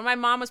when my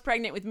mom was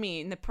pregnant with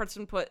me and the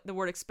person put the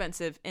word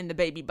expensive in the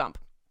baby bump.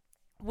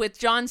 With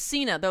John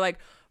Cena, they're like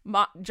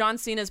John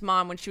Cena's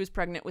mom when she was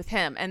pregnant with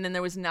him, and then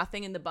there was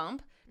nothing in the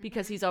bump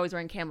because he's always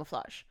wearing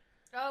camouflage.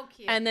 Oh,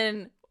 cute. And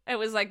then it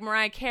was like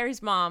Mariah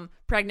Carey's mom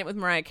pregnant with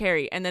Mariah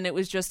Carey, and then it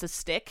was just a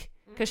stick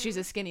because she's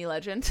a skinny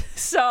legend.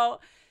 So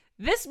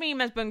this meme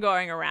has been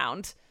going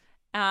around.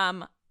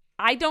 I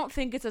I don't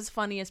think it's as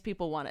funny as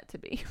people want it to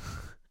be.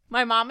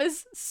 My mom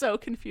is so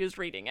confused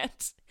reading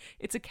it.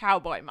 It's a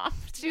cowboy mom.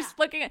 She's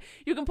looking at,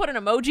 you can put an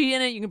emoji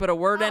in it. You can put a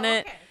word in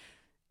it.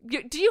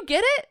 Okay. Do you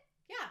get it?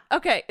 Yeah.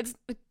 Okay.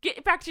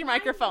 Get back to your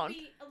microphone. Would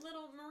be a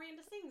little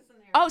Miranda sings in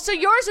there. Oh, so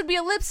yours would be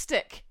a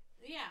lipstick.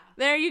 Yeah.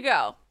 There you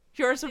go.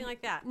 Yours Something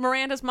like that.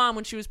 Miranda's mom,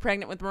 when she was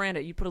pregnant with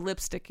Miranda, you put a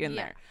lipstick in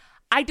Yeah. there.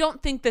 I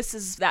don't think this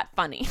is that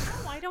funny.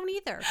 No, I don't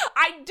either.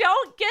 I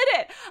don't get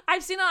it.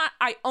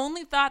 I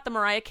only thought the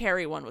Mariah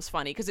Carey one was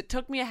funny because it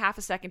took me a half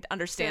a second to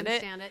understand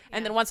it. yeah.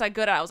 And then once I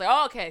got it, I was like,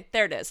 oh, okay,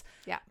 there it is.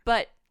 Yeah.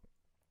 But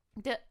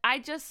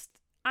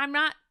I'm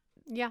not.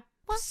 Yeah.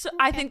 So,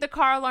 I think the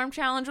car alarm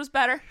challenge was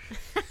better,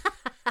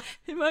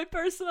 in my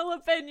personal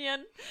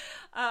opinion.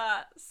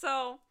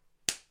 So,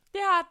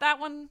 yeah, that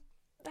one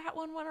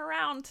went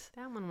around.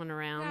 That one went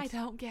around. I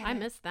don't get it. I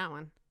missed that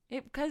one.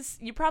 Because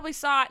you probably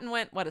saw it and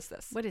went, what is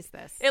this? What is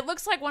this? It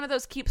looks like one of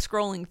those keep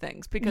scrolling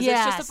things because it's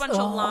just a bunch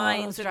of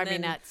lines and drive me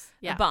then nuts.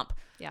 a bump.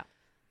 Yeah.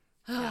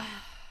 Yeah.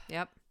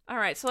 Yep. All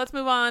right, so let's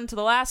move on to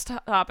the last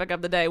topic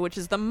of the day, which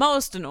is the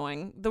most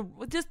annoying,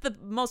 just the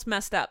most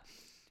messed up.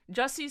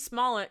 Jussie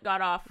Smollett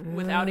got off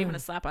without even a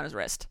slap on his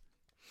wrist.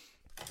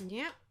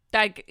 Yeah.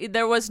 Like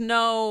there was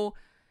no,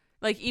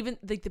 like even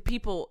like the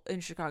people in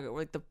Chicago,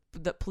 like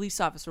the police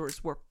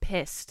officers were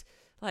pissed.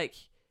 Like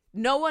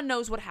no one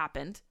knows what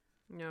happened.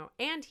 No.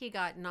 And he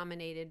got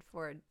nominated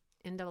for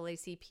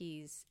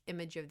NAACP's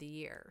Image of the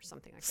Year or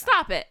something like that.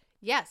 Stop it.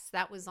 Yes,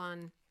 that was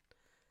on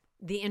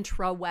the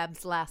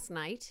intrawebs last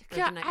night. Or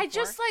Yeah, the night I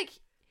before. just like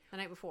The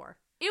night before.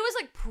 it was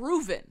like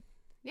proven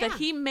Yeah. that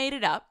he made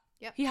it up.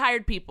 Yep. He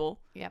hired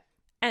people. Yep.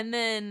 And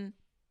then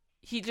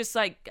he just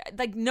like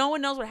no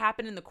one knows what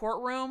happened in the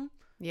courtroom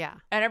Yeah.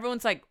 and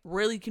everyone's like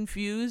really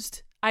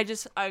confused. I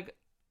was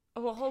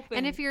hoping.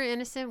 And if you're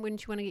innocent,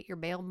 wouldn't you want to get your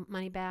bail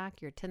money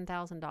back? Your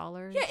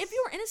 $10,000? yeah, if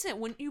you were innocent,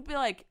 wouldn't you be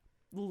like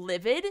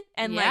livid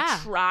and Yeah.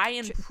 like try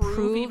and prove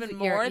prove even your-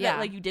 more that yeah.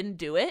 like you didn't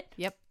do it?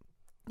 Yep.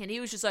 And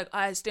he was just like,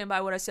 I stand by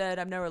what I said.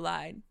 I've never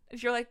lied.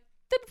 And you're like,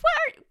 then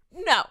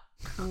where? No.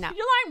 No.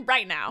 You're lying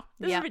right now.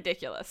 This Yep. is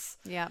ridiculous.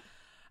 Yep.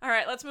 All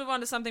right, let's move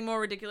on to something more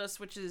ridiculous,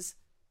 which is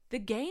the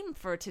game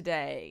for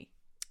today.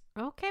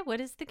 Okay, what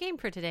is the game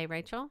for today,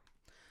 Rachel?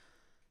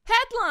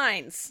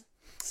 Headlines.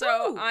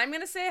 So Woo. I'm going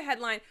to say a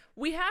headline.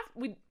 We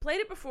played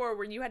it before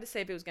where you had to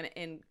say if it was going to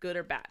end good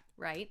or bad.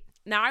 Right.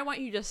 Now I want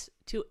you just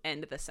to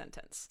end the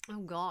sentence. Oh,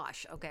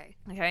 gosh. Okay.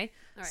 Okay?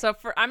 All right. So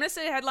I'm going to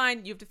say a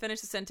headline. You have to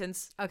finish the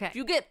sentence. Okay. If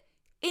you get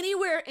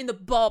anywhere in the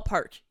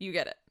ballpark, you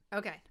get it.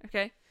 Okay.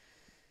 Okay?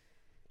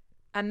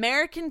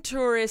 American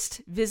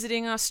tourist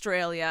visiting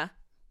Australia.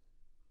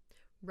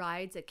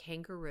 Rides a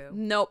kangaroo.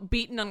 Nope,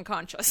 beaten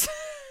unconscious.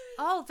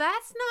 Oh,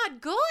 that's not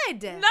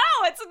good.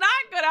 No, it's not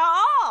good at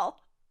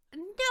all.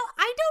 No,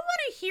 I don't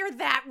want to hear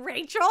that,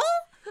 Rachel.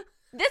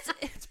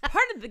 It's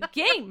part of the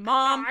game,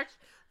 Mom. Gosh.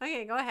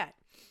 Okay, go ahead.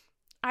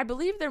 I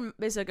believe there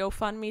is a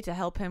GoFundMe to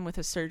help him with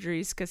his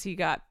surgeries because he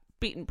got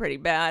beaten pretty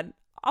bad.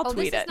 I'll Oh,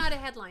 tweet this it. is not a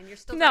headline. You're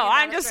still No, talking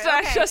about I'm it, just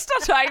right? Okay. still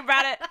talking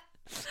about it.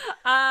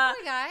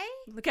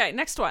 Okay. Okay,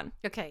 next one.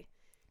 Okay.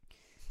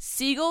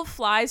 Seagull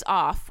flies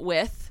off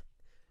with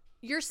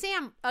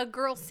A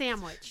girl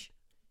sandwich.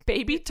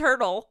 baby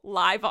turtle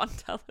live on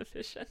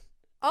television.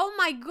 Oh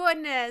my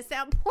goodness,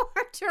 that poor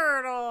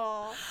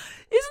turtle.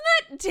 Isn't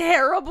that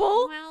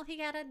terrible? Well, he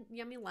got a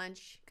yummy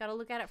lunch. Got to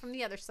look at it from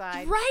the other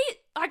side. Right?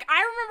 Like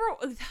I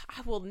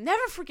will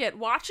never forget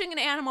watching an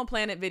Animal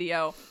Planet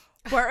video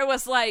where it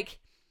was like,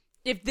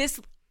 if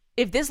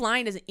this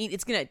lion doesn't eat,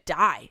 it's gonna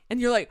die. And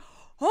you're like,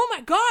 oh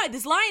my god,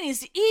 this lion needs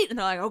to eat. And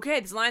they're like,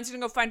 okay, this lion's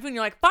gonna go find food. And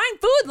you're like, find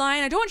food,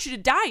 lion. I don't want you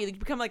to die. You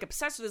become like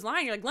obsessed with this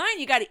lion. You're like, lion,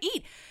 you gotta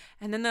eat.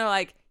 And then they're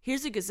like,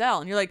 here's a gazelle.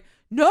 And you're like,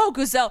 no,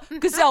 gazelle,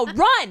 run.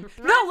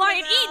 No,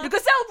 lion, eat. The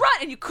gazelle, run.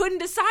 And you couldn't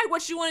decide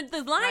what you wanted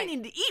the lion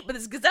needed to eat, but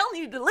this gazelle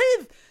needed to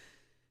live.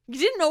 You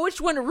didn't know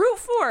which one to root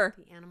for.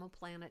 The Animal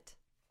Planet.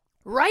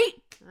 Right?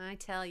 I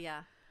tell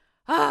ya.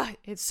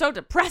 It's so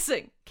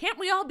depressing. Can't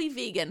we all be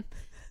vegan?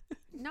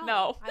 No.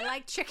 No. I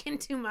like chicken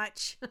too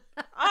much.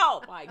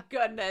 Oh my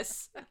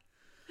goodness.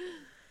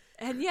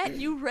 And yet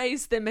you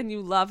raise them and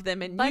you love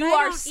them and But you I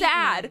are don't eat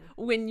sad them.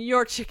 when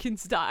your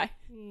chickens die.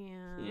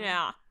 Yeah.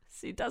 Yeah.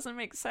 See, it doesn't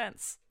make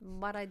sense.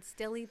 But I'd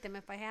still eat them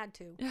if I had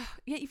to. Yeah,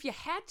 if you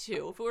had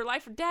to, if it were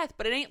life or death,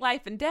 but it ain't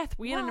life and death.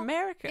 We in Well,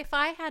 America. If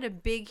I had a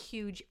big,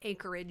 huge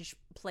acreage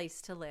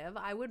place to live,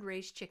 I would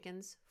raise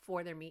chickens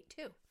for their meat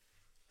too.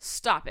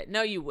 Stop it.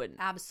 No, you wouldn't.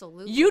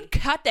 Absolutely. You'd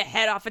cut the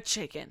head off a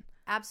chicken.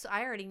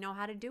 I already know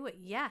how to do it.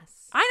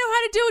 Yes. I know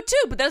how to do it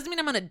too, but that doesn't mean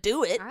I'm going to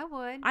do it. I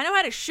would. I know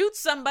how to shoot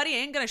somebody. I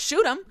ain't going to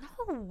shoot them.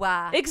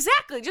 No.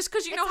 Exactly. Just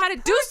because you know It's how a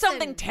to do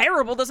something person.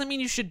 terrible doesn't mean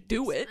you should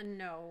do it.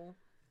 No.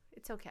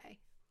 It's okay.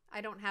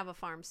 I don't have a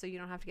farm, so you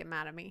don't have to get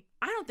mad at me.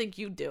 I don't think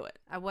you'd do it.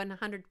 I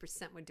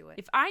 100% would do it.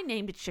 If I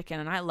named a chicken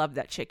and I loved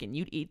that chicken,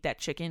 you'd eat that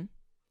chicken?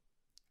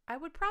 I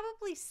would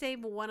probably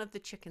save one of the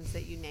chickens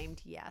that you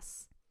named,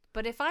 yes.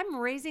 But if I'm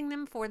raising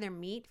them for their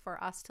meat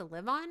for us to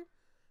live on,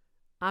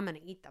 I'm going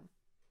to eat them.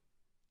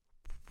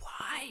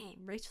 Why?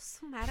 Rachel's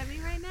so mad at me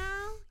right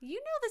now. You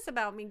know this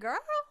about me, girl.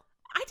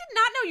 I did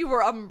not know you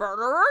were a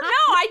murderer.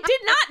 No, I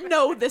did not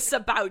know this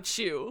about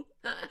you.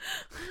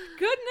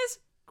 Goodness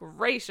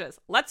gracious.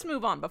 Let's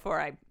move on before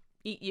I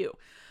eat you.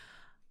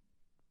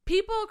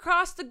 People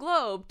across the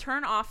globe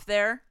turn off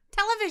their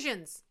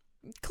Televisions.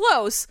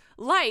 close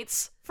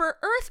lights for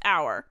Earth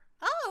Hour.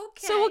 Oh,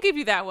 okay. So we'll give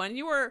you that one.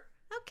 You were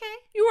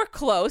Okay.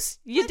 close.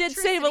 You did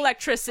save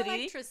electricity.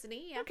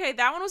 Electricity, yeah. Okay,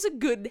 that one was a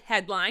good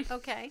headline.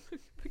 Okay.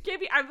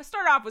 I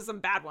start off with some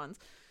bad ones.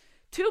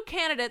 2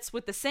 candidates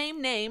with the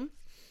same name.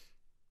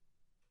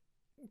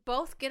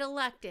 Both get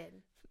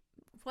elected.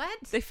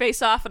 What? They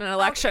face off in an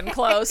election. Okay.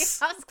 Close.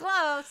 That's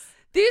close.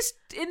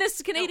 In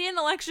this Canadian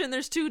election,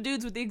 there's 2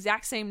 dudes with the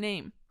exact same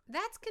name.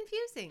 That's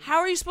confusing. How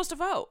are you supposed to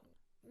vote?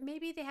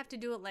 Maybe they have to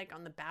do it like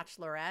on The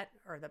Bachelorette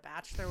or The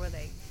Bachelor with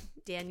a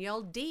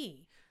Danielle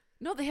D.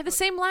 No, they have the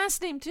same last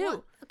name too.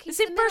 Well, okay, the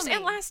same middle first and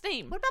name. last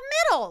name. What about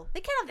middle? They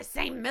can't have the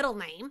same middle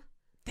name.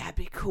 That'd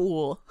be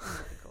cool.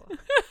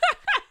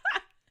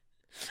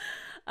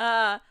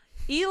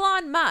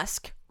 Elon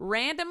Musk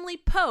randomly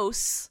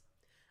posts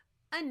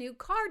A new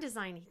car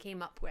design he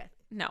came up with.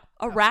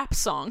 a rap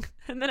song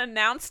and then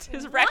announced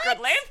his record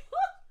label.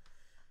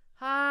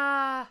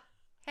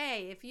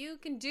 Hey, if you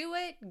can do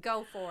it,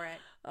 go for it.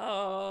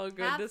 Oh,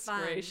 goodness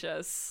fun.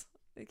 gracious.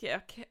 Yeah,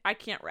 I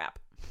can't rap.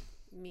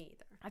 Me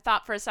either. I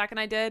thought for a second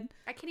I did.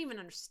 I can't even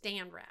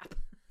understand rap.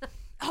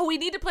 Oh, we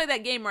need to play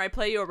that game where I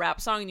play you a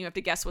rap song and you have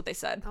to guess what they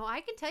said. Oh,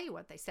 I can tell you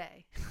what they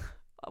say.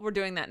 We're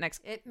doing that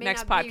next It may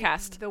next not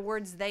podcast. be the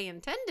words they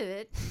intended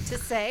it to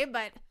say,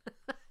 but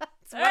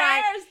it's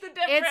There's the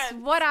difference. It's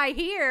what I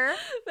hear.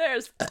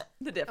 There's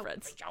the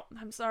difference.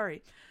 I'm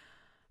sorry.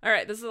 All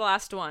right, this is the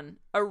last one.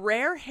 A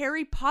rare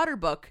Harry Potter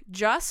book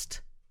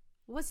just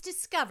Was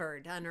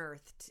discovered,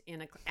 unearthed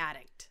in an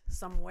attic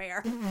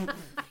somewhere. I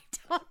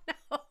don't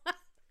know.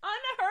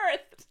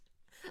 unearthed,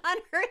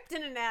 Unearthed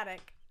in an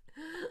attic.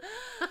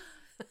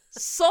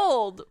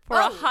 sold for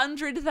Oh.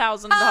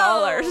 $100,000.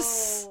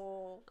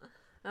 Oh.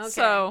 Okay.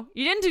 So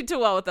you didn't do too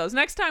well with those.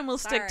 Next time we'll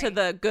stick to Sorry.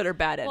 the good or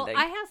bad well, ending.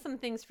 I have some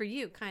things for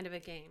you, kind of a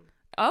game.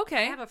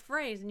 Okay. I have a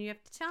phrase, and you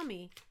have to tell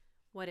me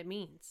what it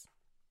means.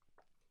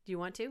 Do you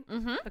want to?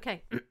 Mm-hmm.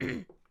 Okay.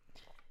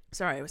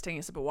 Sorry, I was taking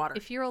a sip of water.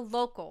 If you're a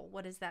local,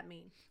 what does that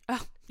mean?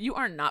 Oh, you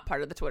are not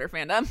part of the Twitter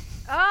fandom.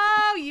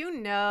 Oh, you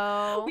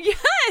know.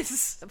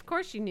 Yes. Of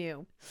course you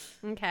knew.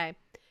 Okay.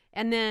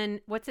 And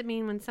then what's it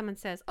mean when someone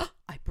says, "Oh,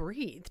 I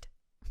breathed"?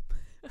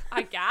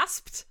 I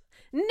gasped.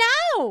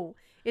 No!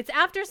 It's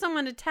after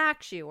someone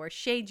attacks you or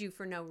shades you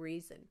for no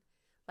reason.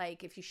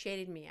 Like if you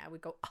shaded me, I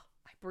would go, "Oh,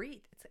 I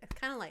breathed." It's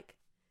kind of like,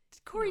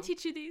 Did Corey No.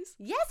 teach you these?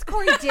 yes,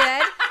 Corey did.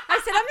 I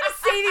said, I'm going to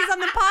say these on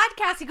the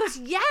podcast. He goes,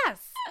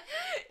 yes.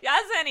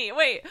 Yes, Annie.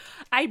 Wait,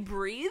 I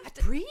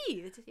breathed?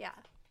 Breathed. Yeah.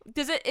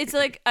 It's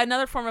like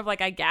another form of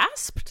like I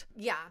gasped?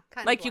 Yeah.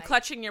 Kind Like of you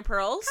clutching your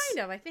pearls? Kind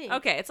of, I think.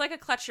 Okay, it's like a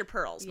clutch your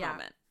pearls Yeah.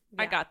 moment.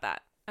 I Yeah. got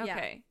that. Yeah.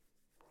 Okay.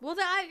 Well,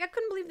 I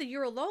couldn't believe that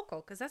you're a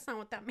local because that's not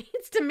what that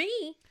means to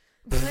me.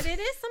 But it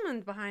is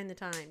someone behind the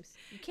times.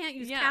 You can't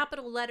use Yeah.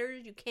 capital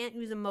letters. You can't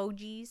use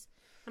emojis.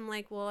 I'm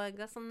like, well, I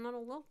guess I'm not a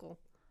local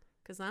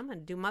because I'm going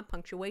to do my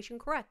punctuation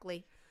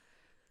correctly.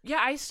 Yeah,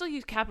 I still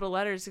use capital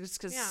letters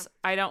because Yeah.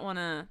 I don't want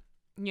to,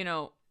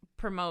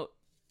 promote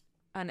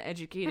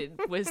uneducated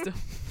wisdom.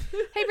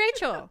 Hey,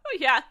 Rachel, Oh,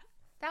 yeah.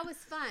 that was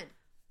fun.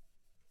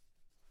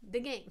 The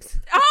games.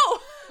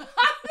 Oh! I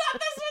thought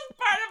this was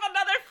part of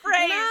another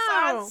phrase.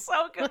 I No. was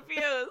so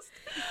confused.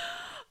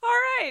 All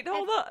right,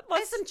 hold on. I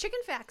have some chicken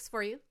facts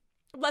for you.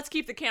 Let's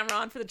keep the camera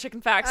on for the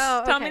chicken facts.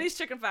 Oh, Tell me okay. these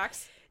chicken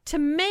facts. To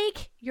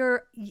make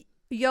your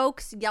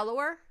yolks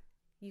yellower,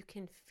 you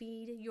can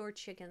feed your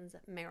chickens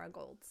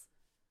marigolds.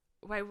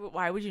 Why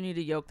would you need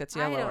a yolk that's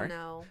I yellower? don't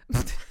know.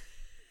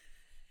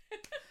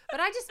 But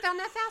I just found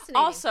that fascinating.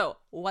 Also,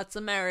 what's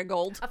a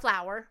marigold? a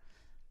flower.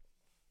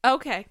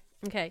 Okay,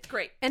 Okay.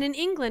 great. And in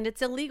England,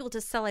 it's illegal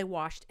to sell a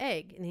washed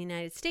egg. In the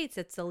United States,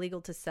 it's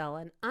illegal to sell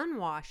an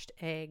unwashed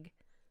egg.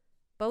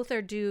 Both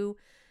are due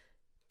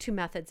to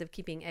methods of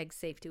keeping eggs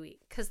safe to eat.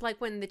 Because, like,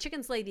 when the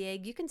chickens lay the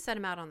egg, you can set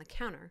them out on the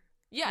counter.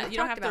 Yeah, We've you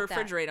don't talked have to about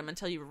that. refrigerate them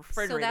until you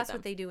refrigerate So that's them.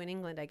 what they do in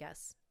England, I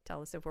guess.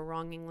 Tell us if we're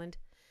wrong, England.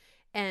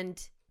 And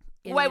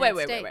in Wait. the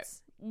United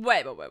States.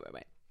 Wait.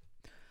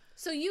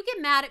 So you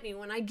get mad at me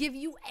when I give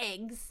you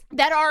eggs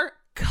That are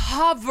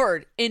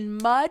covered in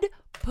mud,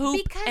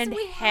 poop, because and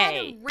we hay. had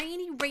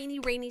a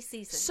rainy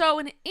season. So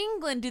in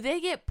England, do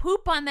they get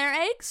poop on their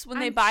eggs when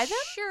they buy them?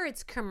 Sure,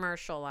 it's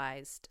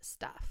commercialized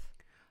stuff.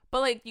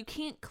 But like you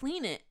can't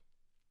clean it.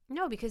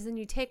 No, because then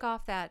you take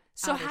off that.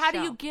 So outer how do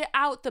you shell. get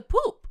out the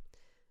poop?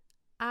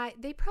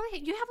 They probably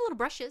you have little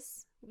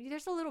brushes.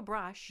 There's a little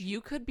brush.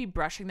 You could be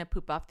brushing the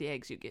poop off the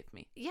eggs you give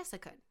me. Yes, I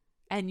could.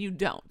 And you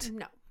don't.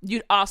 No.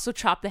 You'd also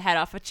chop the head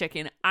off a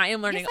chicken. I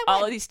am learning Yes, I all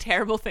would. of these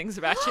terrible things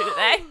about you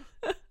today.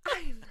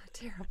 I'm not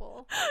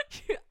terrible.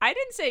 I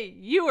didn't say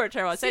you were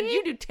terrible. I said See?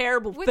 you do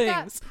terrible With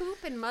things. that poop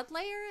and mud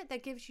layer,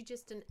 that gives you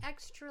just an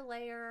extra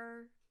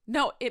layer.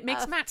 No, it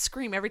makes Uh, Matt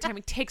scream every time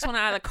he takes one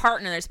out of the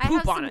carton and there's I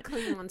have poop on some it.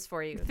 clean ones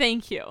for you.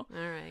 Thank you. All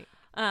right.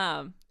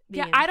 Yeah,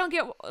 Yeah. I don't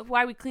get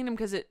why we clean them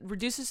because it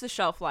reduces the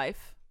shelf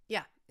life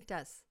Yeah, it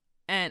does.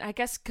 And I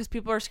guess because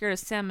people are scared of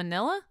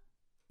salmonella.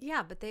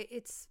 Yeah, but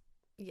it's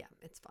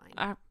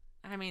fine.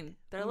 I mean,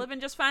 they're living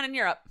just fine in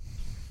Europe.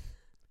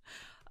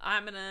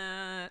 I'm going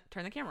to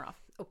turn the camera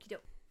off. Okie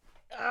doke.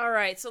 All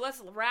right, so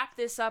let's wrap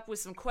this up with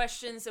some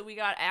questions that we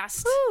got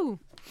asked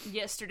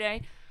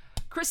yesterday.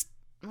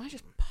 I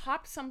just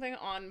popped something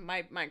on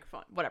my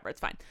microphone. Whatever, it's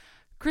fine.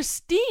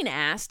 Christine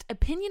asked,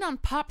 opinion on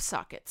pop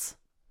sockets.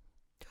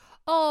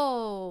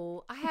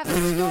 Oh, I have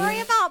a story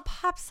about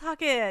pop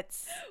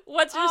sockets.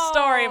 What's your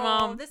story,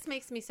 Mom? This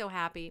makes me so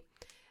happy.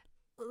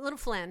 Little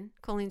Flynn,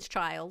 Colleen's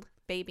child,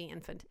 baby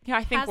infant. Yeah,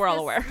 I think has we're all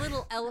this aware.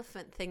 little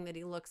elephant thing that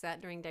he looks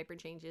at during diaper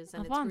changes,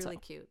 and Alfonso. it's really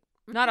cute.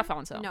 Not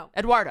Alfonso. No.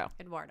 Eduardo.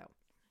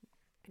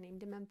 I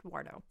named him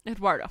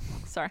Eduardo.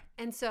 Sorry.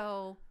 And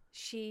so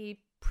she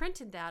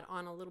printed that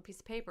on a little piece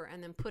of paper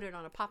and then put it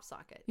on a pop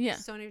socket. Yeah.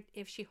 So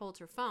if she holds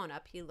her phone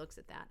up, he looks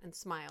at that and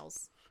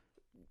smiles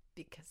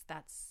because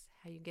that's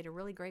how you get a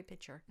really great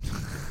picture.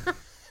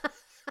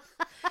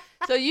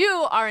 So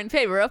you are in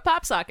favor of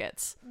pop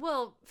sockets.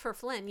 Well, for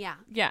Flynn, yeah.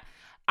 Yeah.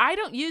 I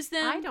don't use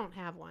them. I don't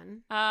have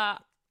one.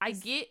 I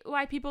get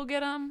why people get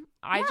them.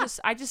 I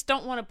just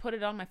don't want to put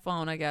it on my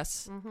phone, I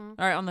guess. Mm-hmm.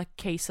 Or on the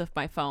case of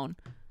my phone.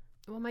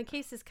 Well, my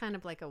case is kind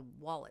of like a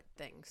wallet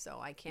thing, so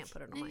I can't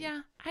put it on mine.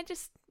 Yeah,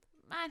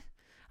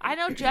 I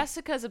know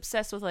Jessica's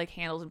obsessed with like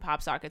handles and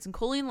pop sockets, and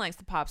Colleen likes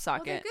the pop Well,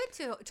 socket.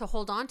 they're good to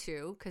hold on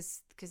to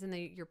because then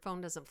your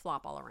phone doesn't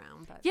flop all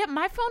around. But Yeah,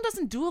 my phone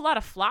doesn't do a lot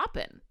of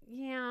flopping.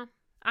 yeah.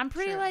 I'm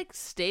pretty Sure. like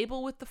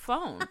stable with the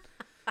phone.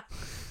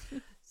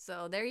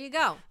 So there you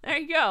go. There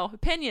you go.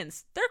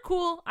 Opinions. They're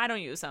cool. I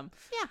don't use them.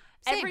 Yeah.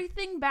 Same.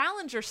 Everything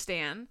Ballinger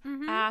Stan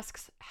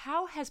asks,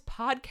 how has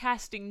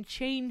podcasting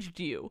changed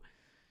you?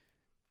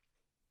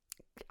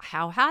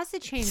 How has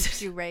it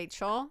changed you,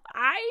 Rachel?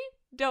 I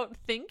don't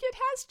think it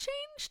has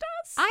changed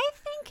us. I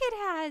think it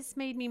has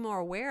made me more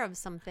aware of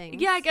some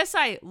things. Yeah, I guess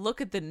I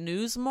look at the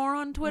news more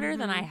on Twitter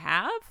than I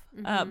have.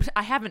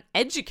 I haven't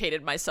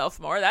educated myself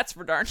more, that's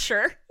for darn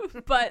sure.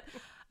 But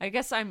I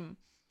guess I'm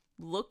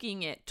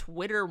looking at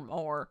Twitter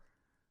more.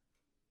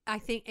 I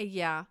think,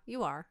 yeah,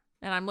 you are.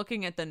 And I'm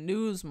looking at the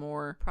news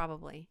more.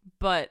 Probably.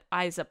 But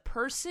as a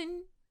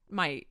person,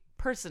 my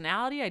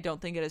personality, I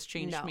don't think it has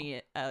changed No.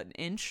 me an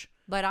inch.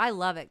 But I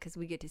love it because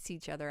we get to see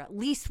each other at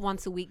least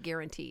once a week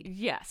guaranteed.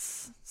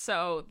 Yes.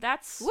 So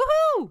that's...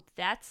 Woohoo!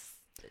 That's...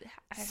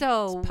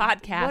 So, it's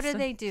podcast. what do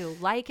they do?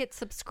 Like it,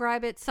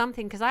 subscribe it,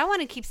 something. Because I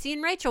want to keep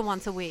seeing Rachel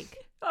once a week.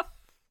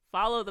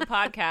 Follow the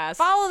podcast.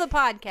 Follow the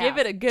podcast. Give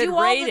it a good do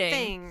rating. All the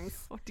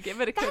things. Give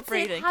it a good That's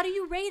rating. it. How do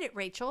you rate it,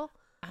 Rachel?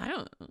 I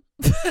don't know.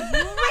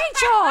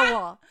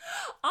 Rachel!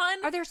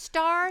 On Are there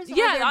stars? Are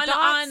yeah, there on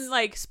dots?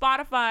 like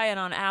Spotify and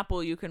on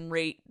Apple, you can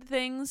rate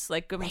things,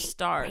 like give them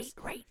stars.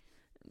 Rate.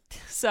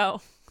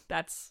 So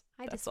that's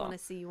I just all. want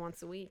to see you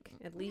once a week,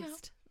 at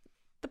least.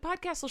 The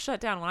podcast will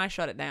shut down when I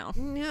shut it down.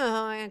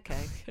 No,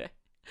 okay.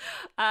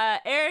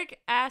 Eric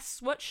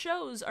asks, what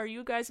shows are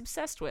you guys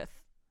obsessed with?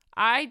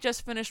 I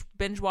just finished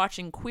binge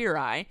watching Queer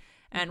Eye,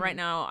 and right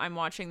now I'm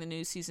watching the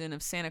new season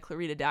of Santa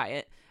Clarita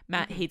Diet.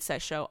 Matt hates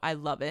that show. I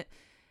love it.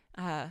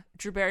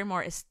 Drew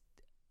Barrymore is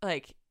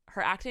like,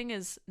 her acting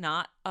is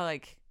not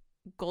like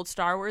gold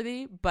star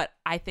worthy, but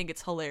I think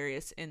it's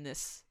hilarious in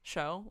this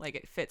show. Like,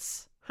 it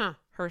fits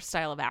her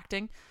style of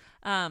acting.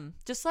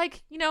 Just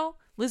like,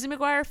 Lizzie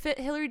McGuire fit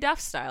Hilary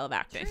Duff's style of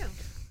acting.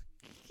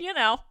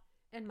 True.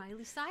 And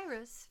Miley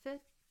Cyrus fit.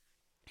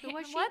 Who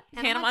was she? What?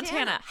 Hannah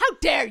Montana. How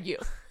dare you?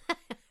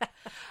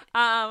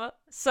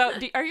 So are you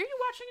watching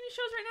any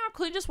shows right now?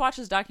 Colleen just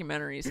watches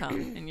documentaries, huh?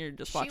 And you're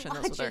just watching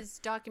those with her. She watches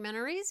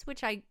documentaries,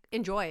 which I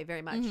enjoy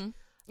very much.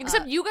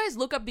 Except you guys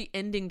look up the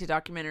ending to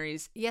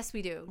documentaries. Yes,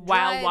 we do.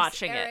 While Drives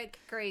watching Eric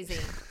crazy.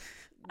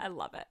 I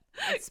love it.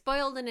 I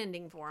spoiled an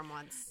ending for him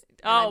once.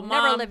 Oh, I've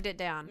never Mom. lived it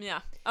down.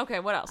 Yeah. Okay,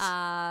 what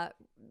else?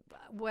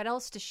 What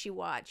else does she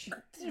watch?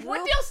 What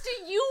else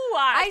do you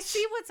watch? I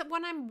see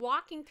when I'm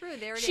walking through.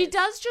 There it is. She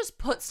does just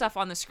put stuff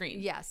on the screen.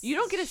 Yes. You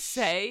don't get a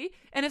say,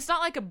 and it's not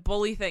like a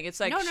bully thing.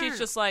 It's like No, she's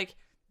just like,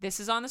 this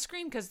is on the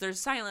screen because there's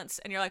silence,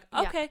 and you're like,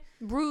 Yeah. okay.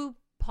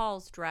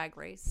 RuPaul's Drag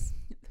Race.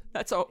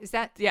 That's all. Is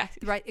that Yeah.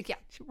 right? Yeah.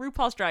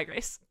 RuPaul's Drag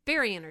Race.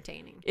 Very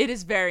entertaining. It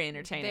is very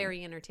entertaining.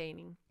 Very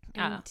entertaining.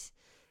 And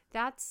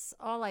that's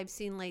all I've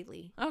seen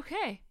lately.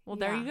 Okay. Well,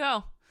 there Yeah. you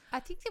go. I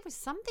think there was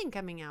something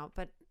coming out,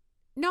 but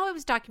no, it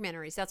was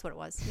documentaries. That's what it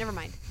was. Never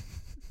mind.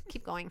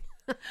 Keep going.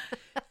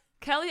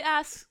 Kelly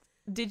asks,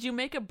 did you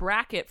make a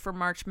bracket for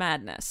March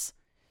Madness?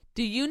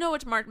 Do you know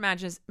what March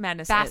Madness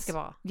is?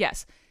 Basketball.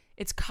 Yes.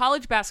 It's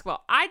college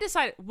basketball. I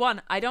decided,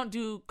 one, I don't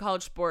do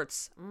college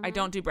sports. I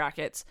don't do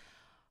brackets.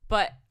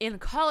 But in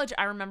college,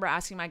 I remember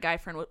asking my guy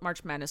friend what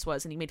March Madness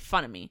was, and he made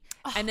fun of me.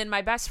 And then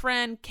my best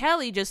friend,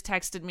 Kelly, just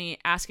texted me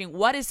asking,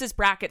 what is this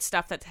bracket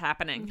stuff that's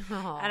happening?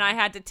 And I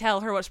had to tell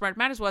her what March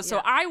Madness was. So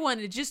Yeah. I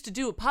wanted just to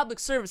do a public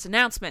service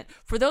announcement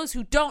for those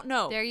who don't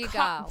know. There you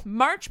go.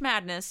 March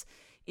Madness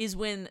is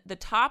when the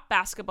top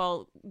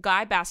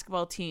guy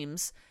basketball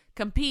teams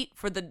compete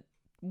for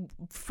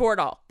it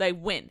all. They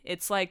win.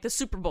 It's like the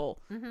Super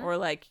Bowl, or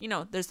like,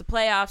 there's the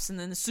playoffs and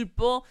then the Super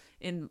Bowl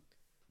in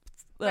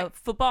Right.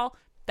 football.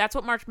 That's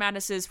what March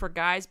Madness is for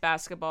guys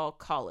basketball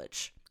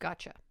college.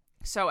 Gotcha.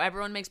 So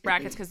everyone makes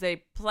brackets because they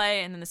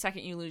play, and then the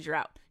second you lose, you're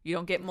out. You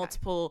don't get Okay.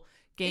 multiple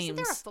games. Isn't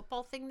there a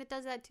football thing that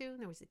does that too?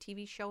 There was a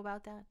TV show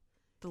about that.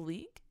 The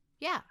league?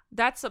 Yeah.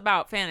 That's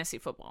about fantasy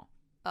football.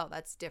 Oh,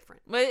 that's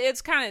different. But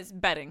it's kind of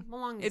betting.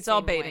 Along the It's all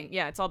same baiting. way.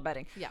 Yeah, it's all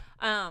betting. Yeah.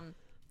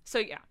 So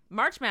yeah,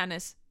 March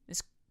Madness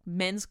is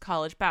men's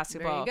college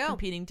basketball go.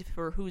 competing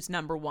for who's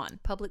number one.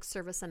 Public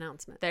service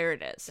announcement. There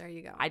it is. There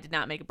you go. I did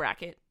not make a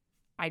bracket.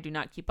 I do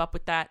not keep up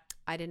with that.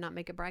 I did not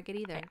make a bracket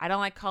either. I don't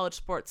like college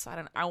sports.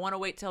 I want to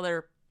wait till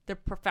they're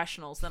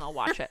professionals, then I'll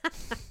watch it.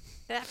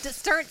 They have to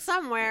start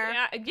somewhere.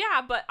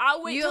 yeah, but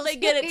I'll wait till they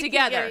get it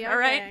together. Yeah, all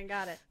right. okay, I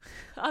got it.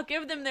 I'll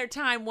give them their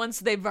time once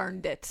they've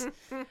earned it.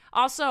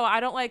 Also, I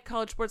don't like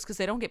college sports because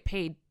they don't get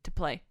paid to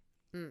play.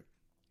 Mm.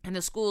 And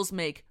the schools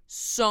make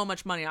so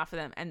much money off of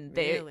them. And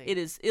Really? it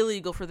is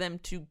illegal for them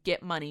to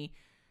get money.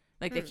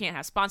 Like, they can't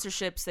have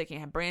sponsorships. They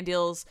can't have brand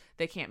deals.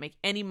 They can't make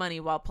any money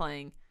while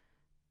playing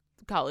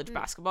college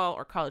basketball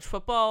or college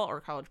football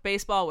or college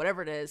baseball,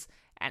 whatever it is.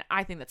 And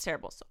I think that's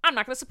terrible. So I'm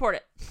not going to support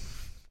it.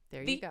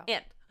 There The you go.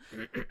 end.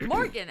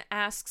 Morgan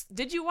asks,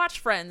 did you watch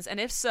Friends? And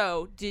if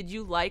so, did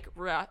you like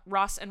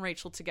Ross and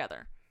Rachel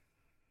together?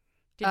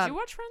 Did you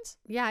watch Friends?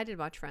 Yeah, I did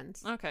watch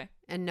Friends. Okay.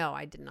 And no,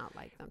 I did not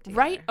like them together.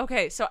 Right?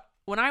 Okay. So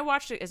when I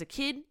watched it as a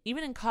kid,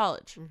 even in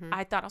college,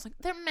 I thought, I was like,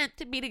 they're meant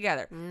to be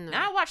together. No.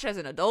 Now I watched it as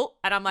an adult,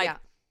 and I'm like, Yeah.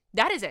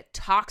 that is a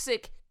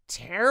toxic,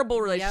 terrible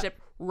relationship.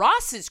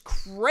 Ross is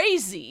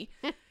crazy.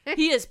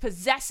 He is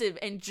possessive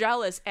and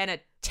jealous and a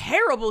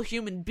terrible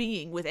human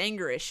being with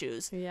anger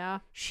issues. Yeah.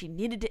 She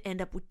needed to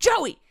end up with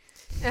Joey.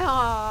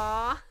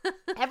 Aww.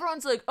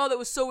 Everyone's like, oh, that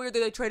was so weird that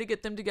they tried to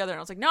get them together. And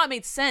I was like, no, it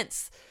made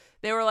sense.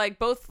 They were like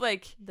both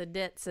like, The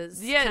ditz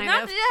is yeah, kind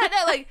not of.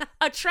 like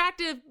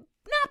attractive,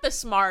 not the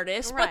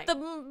smartest, Right.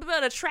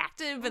 but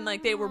attractive, and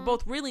like they were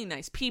both really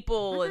nice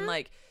people, and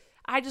like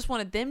I just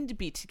wanted them to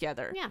be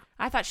together. Yeah.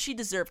 I thought she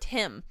deserved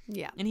him,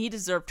 Yeah. and he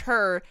deserved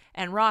her,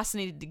 and Ross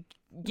needed to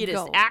get his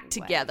Go act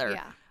away. together.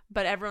 Yeah.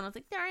 But everyone was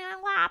like, they're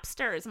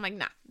lobsters. I'm like,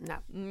 nah. No.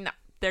 No,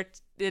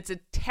 it's a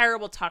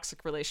terrible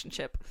toxic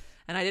relationship,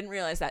 and I didn't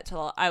realize that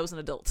till I was an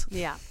adult.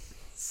 Yeah.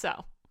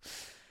 So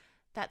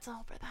that's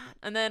all for that.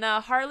 And then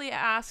Harley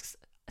asks,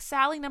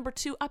 Sally number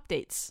 2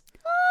 updates.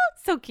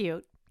 So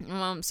cute.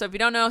 So if you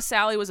don't know,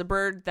 Sally was a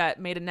bird that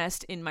made a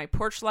nest in my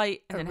porch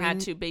light and A then had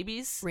ring- 2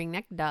 babies.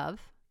 Ringneck dove.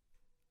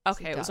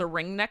 Okay, it was a dove.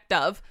 ringneck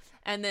dove.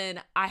 And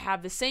then I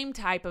have the same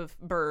type of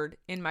bird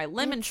in my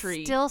lemon It's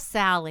tree. Still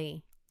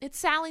Sally. It's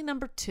Sally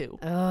number 2.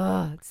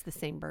 Ugh, it's the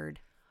same bird.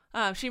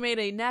 She made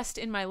a nest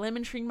in my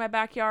lemon tree in my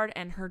backyard,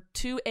 and her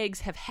 2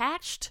 eggs have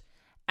hatched,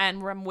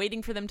 and I'm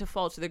waiting for them to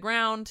fall to the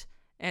ground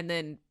and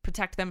then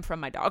protect them from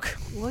my dog.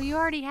 Well, you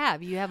already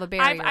have. You have a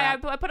barrier. I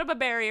up. put up a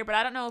barrier, but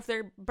I don't know if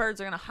their birds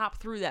are going to hop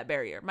through that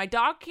barrier. My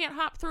dog can't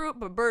hop through it,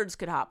 but birds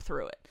could hop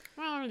through it.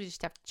 Well, you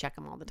just have to check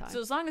them all the time. So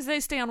as long as they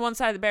stay on one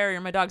side of the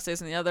barrier, my dog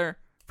stays on the other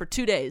for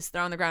 2 days.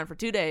 They're on the ground for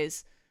 2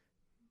 days.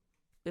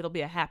 It'll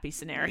be a happy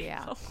scenario.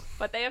 Yeah.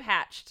 But they have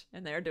hatched,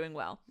 and they're doing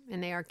well.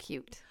 And they are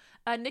cute.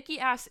 Nikki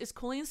asks, is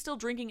Colleen still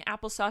drinking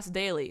applesauce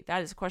daily?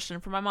 That is a question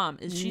from my mom.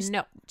 Is she?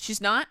 No. She's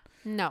not?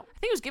 No. I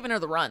think it was giving her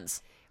the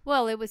runs.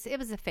 Well, it was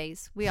a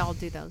phase. We all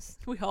do those.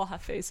 We all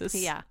have faces.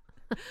 Yeah.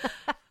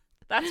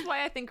 That's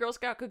why I think Girl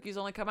Scout cookies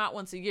only come out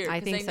once a year. I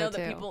Because think they know so,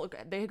 that too. people,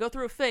 they go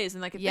through a phase.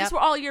 And like, if Yep. these were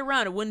all year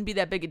round, it wouldn't be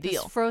that big a Those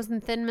deal. frozen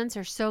Thin Mints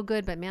are so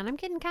good, but man, I'm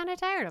getting kind of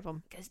tired of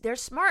them. Because they're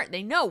smart.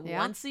 They know Yeah.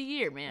 once a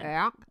year, man.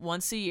 Yeah.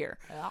 Once a year.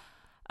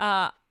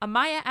 Yeah.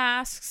 Amaya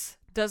asks,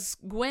 does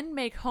Gwen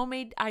make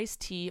homemade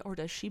iced tea or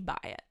does she buy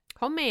it?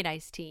 Homemade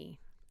iced tea.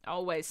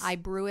 Always. I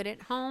brew it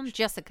at home.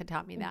 Jessica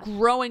taught me that.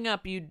 Growing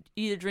up, you'd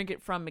either drink it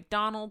from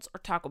McDonald's or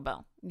Taco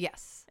Bell.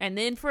 Yes. And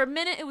then for a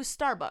minute, it was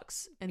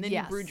Starbucks. And then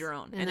Yes. you brewed your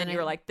own. And And then then you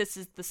were I- like, this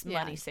is the Yeah.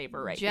 money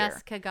saver right here.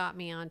 Jessica got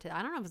me onto.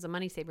 I don't know if it was a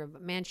money saver,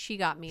 but man, she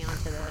got me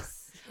onto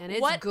this, and it's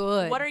what,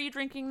 good. What are you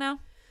drinking now?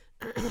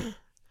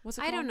 What's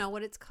it I called? don't know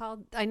what it's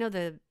called. I know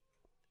the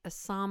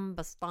Assam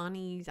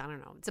Bastani. I don't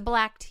know. It's a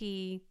black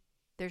tea.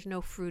 There's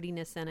no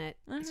fruitiness in it.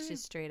 It's Mhm.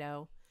 just straight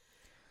O.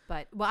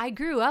 But well, I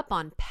grew up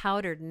on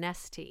powdered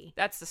Nestea.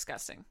 That's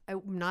disgusting.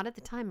 Not at the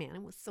time, man.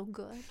 It was so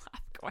good.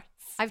 Of course.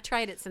 I've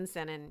tried it since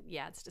then, and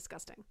yeah, it's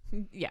disgusting.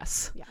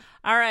 Yes. Yeah.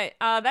 All right.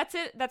 That's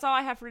it. That's all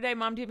I have for today.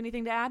 Mom, do you have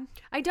anything to add?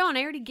 I don't.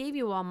 I already gave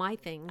you all my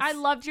things. I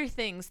loved your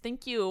things.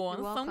 Thank you.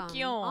 You're welcome. Thank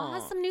you. I'll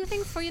have some new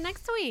things for you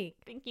next week,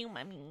 Thank you,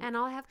 Mommy. and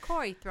I'll have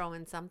Corey throw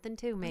in something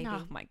too, maybe.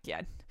 Oh, my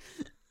God.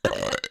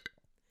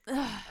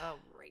 Oh,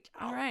 Rachel.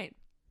 All right.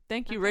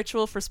 Thank you,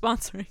 Ritual, for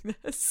sponsoring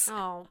this.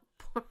 Oh,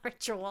 poor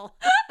Ritual.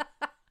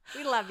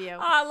 We love you.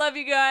 I love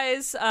you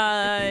guys.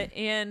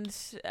 And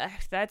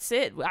that's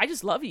it. I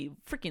just love you.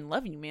 Freaking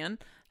love you, man.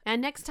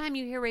 And next time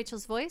you hear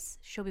Rachel's voice,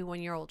 she'll be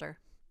 1 year older.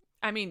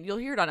 I mean, you'll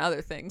hear it on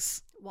other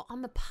things. Well,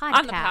 on the podcast.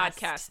 On the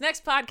podcast.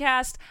 Next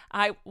podcast,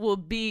 I will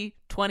be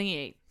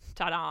 28.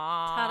 Ta-da.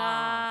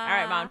 Ta-da. All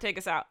right, Mom, take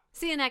us out.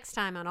 See you next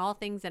time on All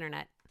Things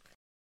Internet.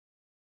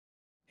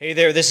 Hey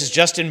there, this is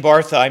Justin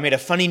Bartha. I made a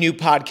funny new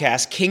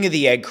podcast, King of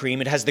the Egg Cream.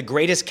 It has the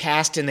greatest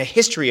cast in the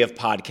history of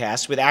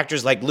podcasts with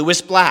actors like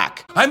Louis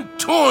Black, I'm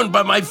torn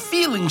by my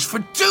feelings for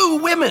two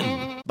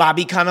women.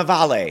 Bobby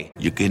Cannavale,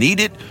 You can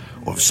eat it,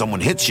 or if someone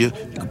hits you,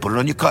 you can put it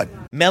on your cut.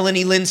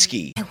 Melanie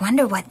Linsky, I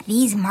wonder what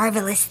these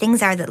marvelous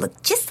things are that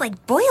look just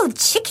like boiled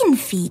chicken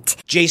feet.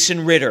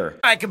 Jason Ritter,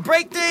 I can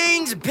break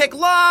things and pick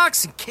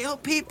locks and kill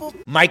people.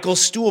 Michael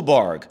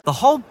Stuhlbarg, The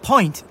whole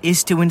point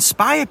is to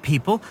inspire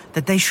people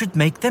that they should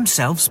make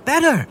themselves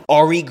better.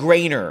 Ari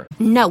Grainer,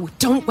 No,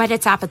 don't whet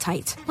its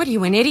appetite. What are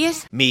you, an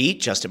idiot? me,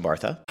 Justin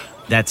Bartha,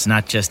 That's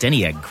not just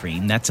any egg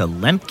cream, that's a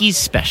Lemke's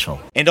special.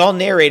 and all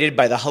narrated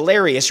by the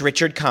hilarious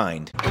Richard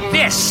Kind.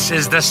 This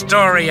is the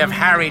story of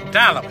Harry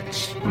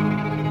Dalowitz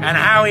and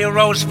how he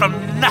rose from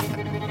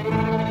nothing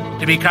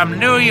to become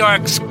New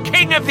York's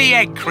King of the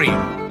Egg Cream.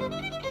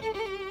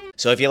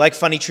 So if you like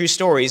funny true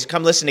stories,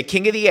 come listen to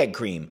King of the Egg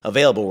Cream,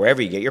 available wherever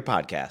you get your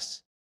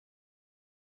podcasts.